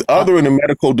 There's other in the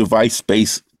medical device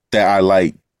space that I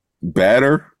like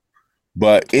better,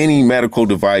 but any medical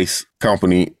device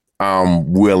company,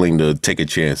 I'm willing to take a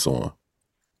chance on.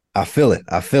 I feel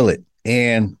it.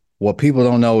 And what people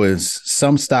don't know is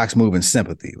some stocks move in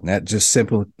sympathy. And that just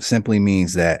simply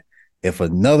means that if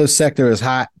another sector is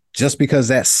hot, just because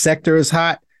that sector is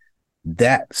hot,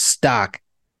 that stock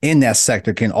in that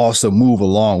sector can also move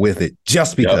along with it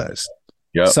just because.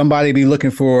 Yep. Somebody be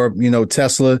looking for, you know,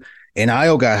 Tesla,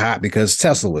 NIO got hot because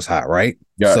Tesla was hot, right?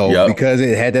 Yeah, So because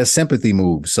it had that sympathy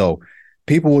move. So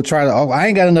people will try to, I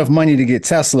ain't got enough money to get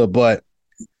Tesla, but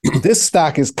this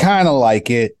stock is kind of like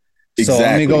it. So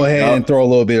let me go ahead and throw a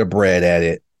little bit of bread at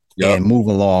it and move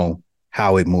along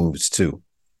how it moves too.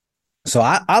 So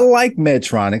I like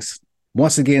Medtronics.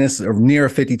 Once again, it's near a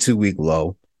 52-week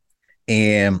low.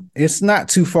 And it's not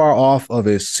too far off of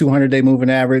its 200-day moving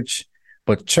average.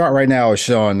 But the chart right now is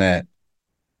showing that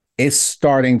it's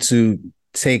starting to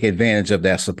take advantage of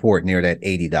that support near that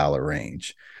 $80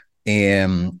 range.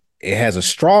 And it has a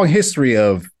strong history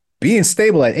of being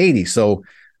stable at 80. So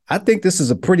I think this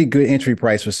is a pretty good entry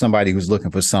price for somebody who's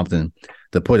looking for something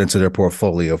to put into their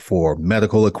portfolio for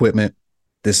medical equipment.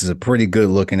 This is a pretty good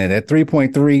looking at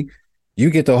 3.3. You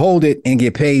get to hold it and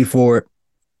get paid for it.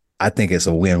 I think it's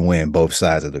a win-win, both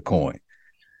sides of the coin.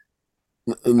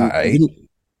 All right.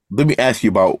 Let me ask you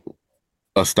about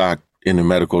a stock in the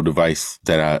medical device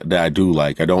that I do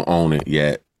like. I don't own it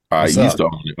yet. I used to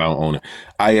own it. I don't own it.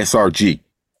 ISRG.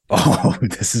 Oh,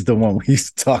 this is the one we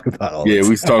used to talk about all the time. We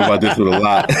used to talk about this with a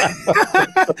lot.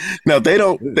 Now they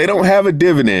don't have a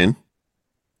dividend,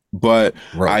 but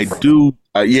I do.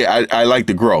 I like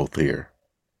the growth here.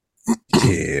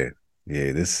 Yeah.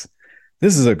 This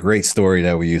is a great story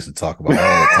that we used to talk about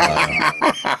all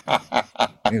the time.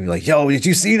 We'd be like, yo, did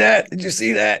you see that? Did you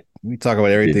see that? We talk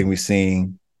about everything we've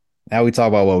seen. Now we talk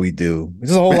about what we do.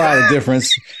 There's a whole lot of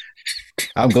difference.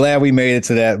 I'm glad we made it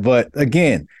to that. But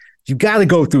again, you got to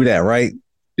go through that, right?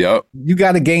 Yep. You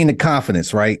got to gain the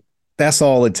confidence, right? That's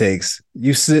all it takes.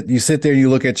 You sit there, you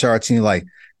look at charts and you're like,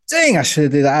 dang, I should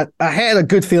have did. I had a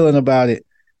good feeling about it.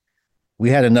 We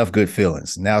had enough good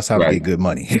feelings. Now it's time to get good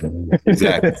money.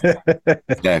 Exactly.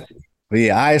 But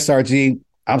yeah, ISRG,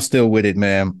 I'm still with it,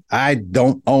 man. I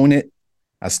don't own it.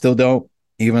 I still don't,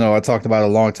 even though I talked about it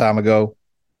a long time ago.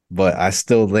 But I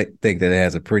still think that it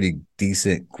has a pretty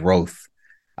decent growth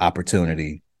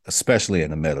opportunity, especially in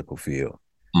the medical field.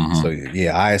 Mm-hmm. So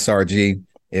yeah, ISRG,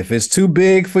 if it's too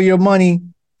big for your money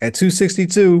at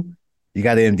 262, you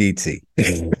got MDT.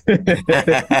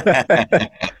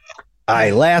 All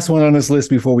right, last one on this list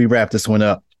before we wrap this one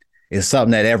up is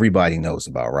something that everybody knows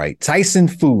about, right? Tyson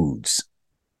Foods.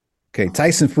 Okay,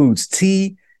 Tyson Foods,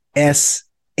 TSN.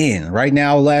 Right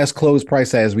now, last close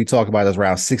price, as we talk about, is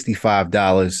around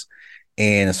 $65.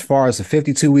 And as far as the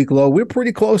 52-week low, we're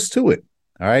pretty close to it.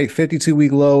 All right,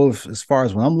 52-week low, as far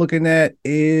as what I'm looking at,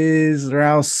 is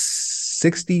around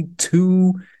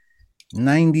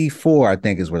 62.94, I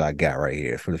think is what I got right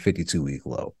here for the 52-week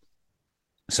low.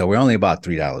 So we're only about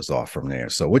 $3 off from there.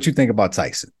 So what you think about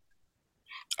Tyson?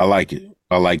 I like it.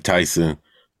 I like Tyson.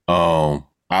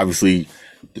 Obviously,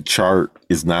 the chart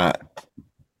is not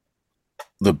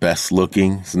the best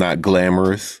looking. It's not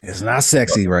glamorous. It's not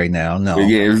sexy right now. No.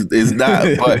 Yeah, it's not.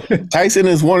 But Tyson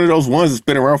is one of those ones that's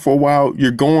been around for a while.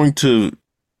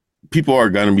 People are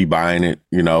going to be buying it.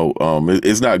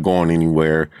 It's not going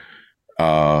anywhere.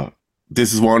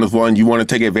 This is one of the ones you want to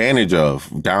take advantage of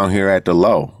down here at the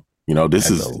low. This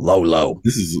is low.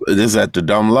 This is at the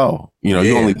dumb low. You're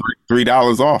only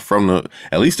 $3 off from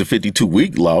at least the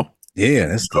 52-week low. Yeah,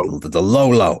 that's the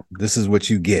low. This is what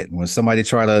you get when somebody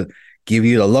try to give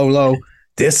you the low.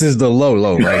 This is the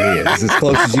low right here. This is as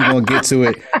close as you're gonna get to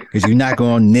it because you're not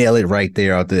gonna nail it right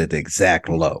there out there at the exact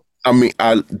low. I mean,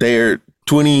 they're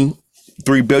 $23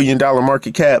 billion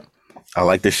market cap. I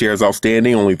like the shares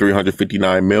outstanding, only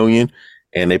 359 million,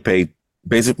 and they pay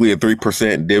basically a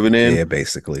 3% dividend. Yeah,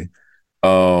 basically.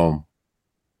 I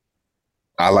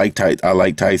like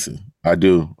Tyson. I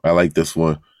do. I like this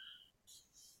one.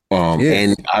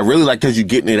 And I really like because you're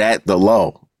getting it at the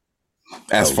low.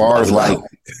 As far as like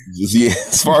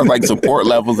support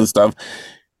levels and stuff.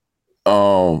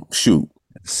 Shoot.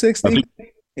 60.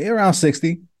 Around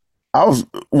 60.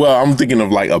 I'm thinking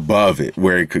of like above it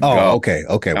where it could go. Okay.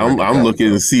 I'm looking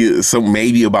to see some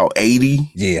maybe about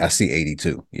 80. Yeah, I see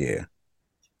 82. Yeah.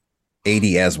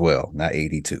 80 as well, not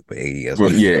 82, but 80 as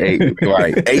well. Yeah, 80,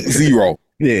 right. 80.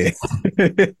 Yeah.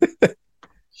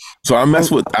 So I mess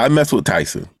with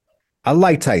Tyson. I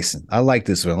like Tyson. I like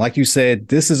this one. Like you said,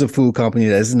 this is a food company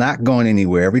that is not going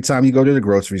anywhere. Every time you go to the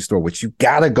grocery store, which you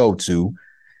gotta go to,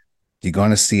 you're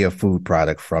going to see a food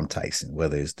product from Tyson,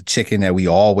 whether it's the chicken that we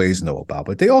always know about,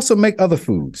 but they also make other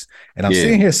foods. And I'm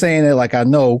sitting here saying that like I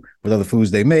know what other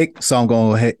foods they make, so I'm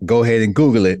going to go ahead and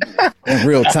Google it in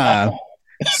real time.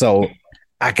 So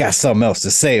I got something else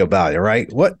to say about it,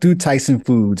 right? What do Tyson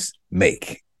Foods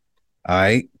make? All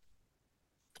right.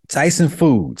 Tyson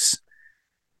Foods.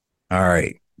 All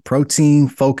right. Protein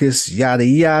focus, yada,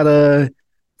 yada.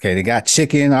 Okay. They got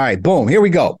chicken. All right. Boom. Here we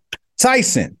go.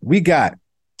 Tyson. We got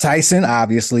Tyson,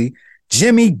 obviously.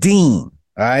 Jimmy Dean.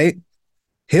 All All right.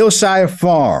 Hillshire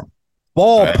Farm,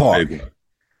 ballpark.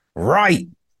 Right.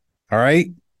 All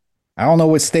right. I don't know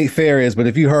what State Fair is, but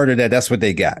if you heard of that, that's what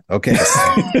they got. Okay.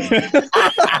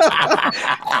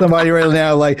 Somebody right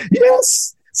now like,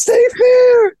 yes, State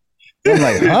Fair. I'm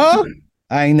like, huh?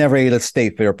 I ain't never ate a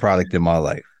State Fair product in my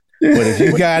life. But if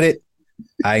you got it,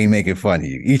 I ain't making fun of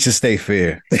you. Eat your State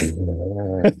Fair.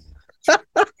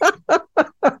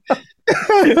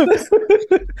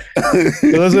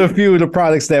 Those are a few of the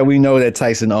products that we know that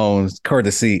Tyson owns,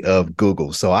 courtesy of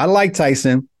Google. So I like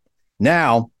Tyson.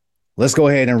 Now, let's go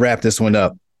ahead and wrap this one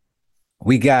up.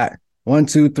 We got 1,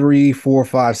 2, 3, 4,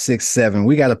 5, 6, 7.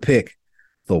 We got to pick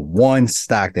the one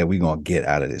stock that we're going to get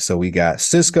out of this. So we got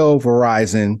Cisco,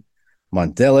 Verizon,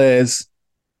 Mondelez,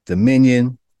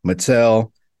 Dominion,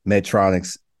 Mattel,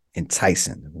 Medtronics, and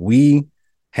Tyson. We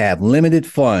have limited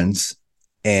funds,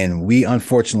 and we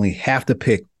unfortunately have to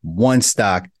pick one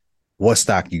stock. What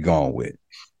stock you going with?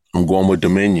 I'm going with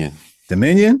Dominion.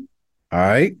 Dominion? All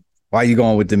right. Why are you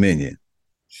going with Dominion?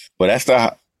 Well, that's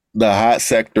the hot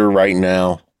sector right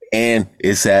now. And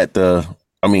it's at the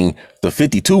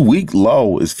 52-week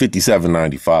low is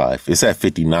 $57.95. It's at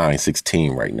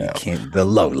 $59.16 right now. The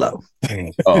low.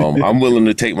 I'm willing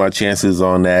to take my chances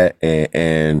on that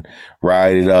and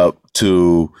ride it up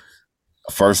to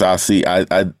first. I'll see.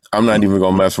 I'm not even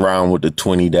gonna mess around with the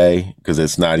 20-day because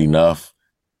it's not enough.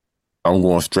 I'm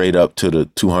going straight up to the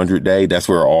 200-day. That's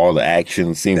where all the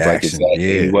action seems like it's at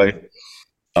anyway.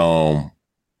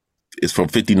 It's from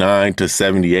 59 to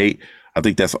 78. I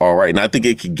think that's all right. And I think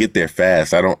it can get there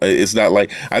fast. It's not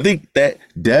like, I think that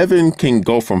Devon can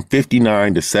go from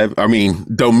 59 to 7. I mean,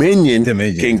 Dominion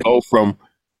can go from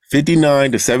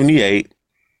 59 to 78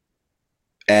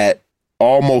 at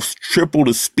almost triple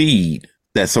the speed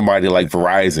that somebody like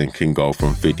Verizon can go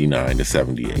from 59 to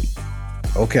 78.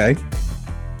 Okay.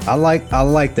 I like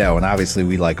that one. Obviously,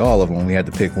 we like all of them. We had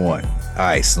to pick one. All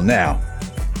right. So now,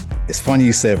 it's funny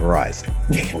you said Verizon.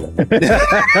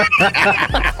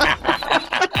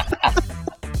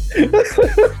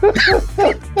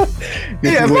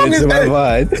 Yeah, as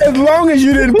long as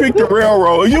you didn't pick the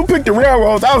railroad, if you picked the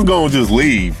railroads, I was going to just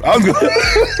leave.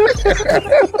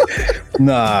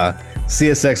 Nah,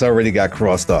 CSX already got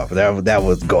crossed off. That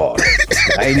was gone.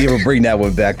 I ain't even bring that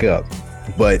one back up.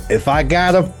 But if I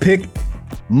gotta pick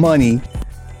money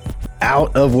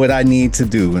out of what I need to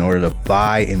do in order to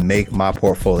buy and make my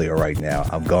portfolio right now,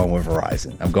 I'm going with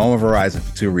Verizon. I'm going with Verizon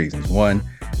for two reasons. One,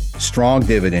 strong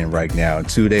dividend right now. And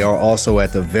two, they are also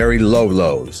at the very low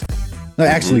lows. No,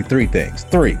 actually, three things.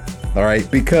 All right,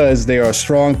 because they are a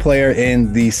strong player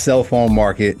in the cell phone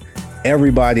market.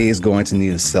 Everybody is going to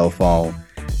need a cell phone.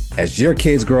 As your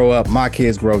kids grow up, my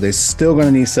kids grow up, they're still going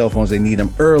to need cell phones. They need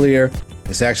them earlier.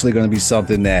 It's actually going to be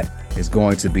something that is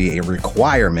going to be a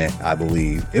requirement, I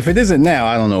believe. If it isn't now,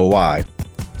 I don't know why.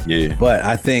 Yeah. But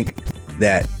I think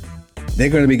that they're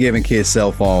going to be giving kids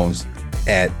cell phones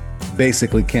at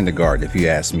basically kindergarten, if you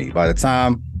ask me. By the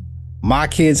time my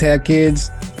kids have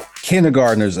kids,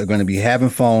 kindergartners are going to be having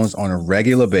phones on a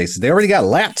regular basis. They already got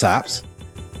laptops,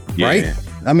 right?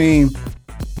 I mean,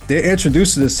 they're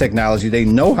introduced to this technology. They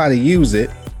know how to use it.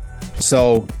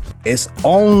 So it's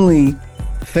only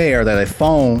fair that a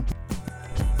phone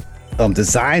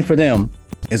designed for them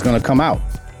is going to come out.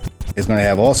 It's going to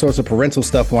have all sorts of parental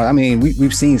stuff on. I mean,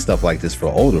 we've seen stuff like this for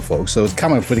older folks. So it's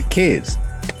coming for the kids.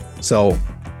 So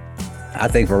I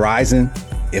think Verizon,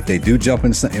 if they do jump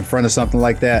in front of something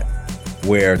like that,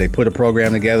 where they put a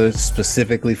program together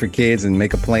specifically for kids and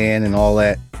make a plan and all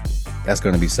that, that's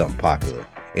going to be something popular.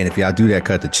 And if y'all do that,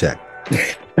 cut the check.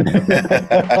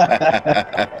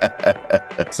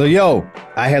 So, yo,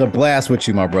 I had a blast with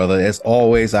you, my brother. As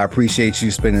always, I appreciate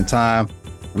you spending time.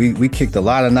 We kicked a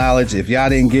lot of knowledge. If y'all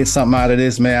didn't get something out of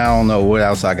this, man, I don't know what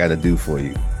else I got to do for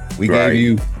you. We gave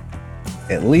you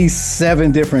at least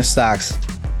 7 different stocks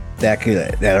that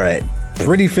are at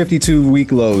pretty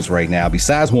 52-week lows right now,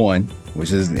 besides one,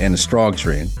 which is in a strong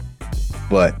trend.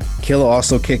 But Killer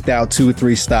also kicked out 2 or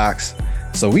 3 stocks.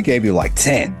 So we gave you like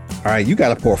 10. All right, you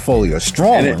got a portfolio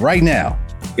strong right now.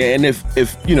 Yeah, and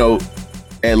if you know,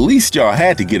 at least y'all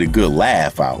had to get a good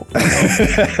laugh out.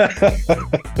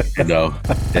 You know,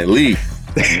 at least.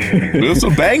 There's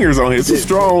some bangers on here,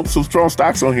 some strong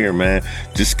stocks on here, man.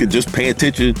 Just pay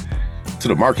attention to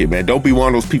the market, man. Don't be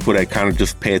one of those people that kind of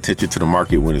just pay attention to the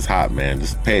market when it's hot, man.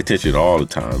 Just pay attention all the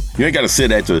time. You ain't got to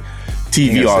sit at your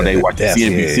TV all day watching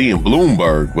CNBC and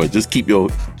Bloomberg, but just keep your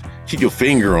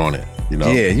finger on it. You know?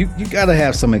 Yeah, you got to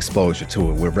have some exposure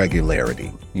to it with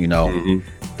regularity. You know,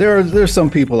 there's some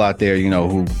people out there, you know,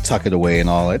 who tuck it away and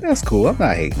all that. That's cool. I'm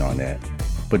not hating on that.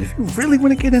 But if you really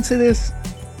want to get into this,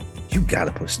 you got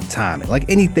to put some time in. Like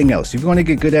anything else, if you want to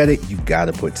get good at it, you got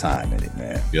to put time in it,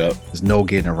 man. Yep. There's no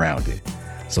getting around it.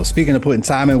 So speaking of putting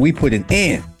time in, we put it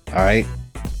in. All right.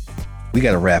 We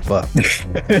got to wrap up. It's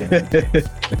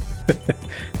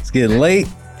getting late.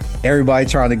 Everybody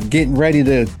trying to get ready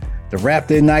to wrap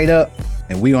their night up,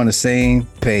 and we on the same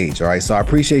page. All right. So I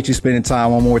appreciate you spending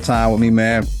time one more time with me,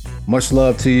 man. Much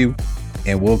love to you,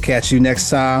 and we'll catch you next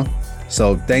time.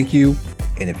 So thank you.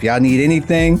 And if y'all need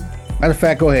anything, matter of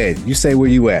fact, go ahead. You say where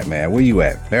you at, man. Where you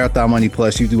at? Marathon Money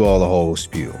Plus, you do all the whole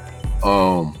spiel.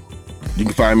 You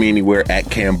can find me anywhere at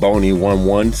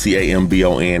Camboni11,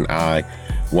 CAMBONI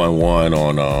 11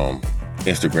 on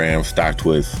Instagram,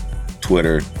 StockTwist,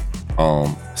 Twitter,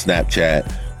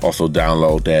 Snapchat. Also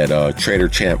download that Trader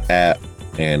Champ app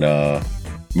and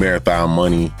Marathon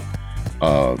Money.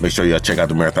 Make sure y'all check out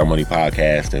the Marathon Money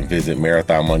podcast and visit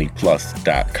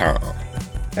marathonmoneyplus.com.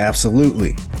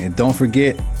 Absolutely. And don't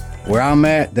forget where I'm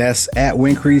at. That's at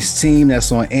Wincrease Team.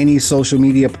 That's on any social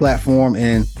media platform.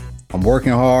 And I'm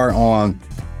working hard on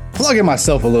plugging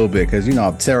myself a little bit because, you know,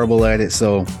 I'm terrible at it.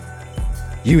 So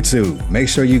YouTube, make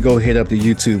sure you go hit up the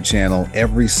YouTube channel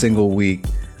every single week.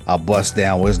 I'll bust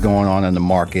down what's going on in the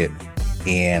market,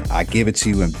 and I give it to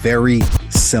you in very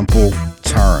simple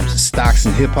terms. Stocks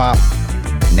and hip hop.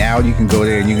 Now you can go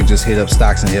there and you can just hit up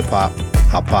Stocks and Hip Hop.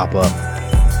 I'll pop up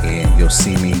and you'll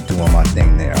see me doing my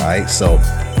thing there. All right. So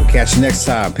we'll catch you next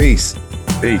time. Peace.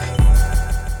 Peace.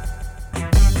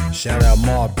 Shout out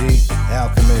Mob D,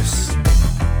 Alchemist.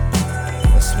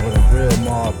 That's what a real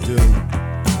mob do.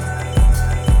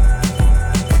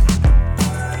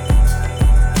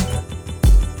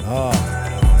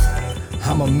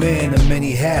 I'm a man of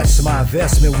many hats. My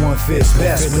investment one fits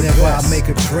best. Whenever I make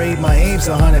a trade, my aim's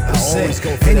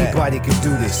 100%. Anybody can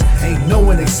do this. Ain't no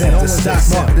one exempt. The stock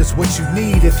market is what you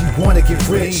need if you want to get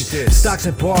rich. Stocks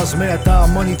and bars,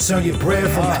 Marathon Money, turn your bread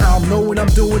from how I'm knowing I'm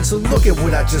doing to look at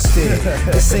what I just did.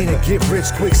 This ain't a get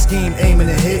rich quick scheme aiming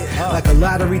to hit like a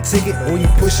lottery ticket or you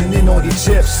pushing in on your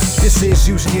chips. This is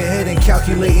using your head and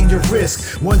calculating your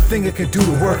risk. One thing it can do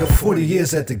the work of 40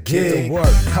 years at the gig.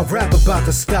 I rap about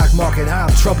the stock market, how I'm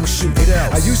troubleshooting.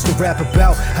 I used to rap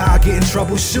about how I get in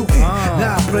trouble shooting.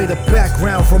 Now I play the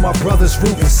background for my brother's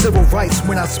rooting. Civil rights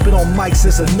when I spit on mics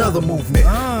is another movement.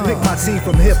 Pick my team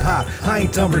from hip hop. I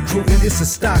ain't done recruiting. It's a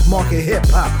stock market hip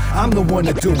hop. I'm the one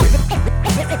to do it.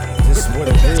 This what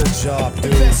a real job do.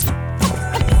 This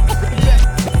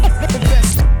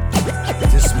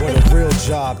what a real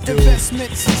job do.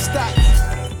 Investments and stocks.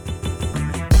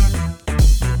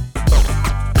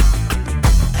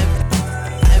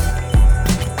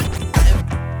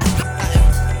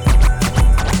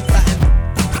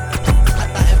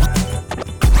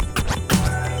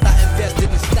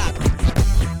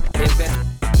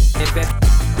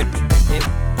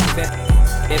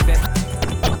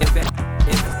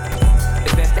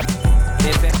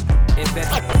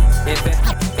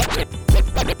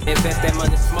 Invest that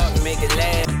money smart and make it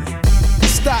last.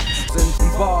 Stocks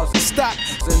and bars,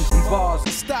 stocks and bars,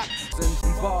 stocks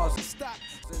and bars.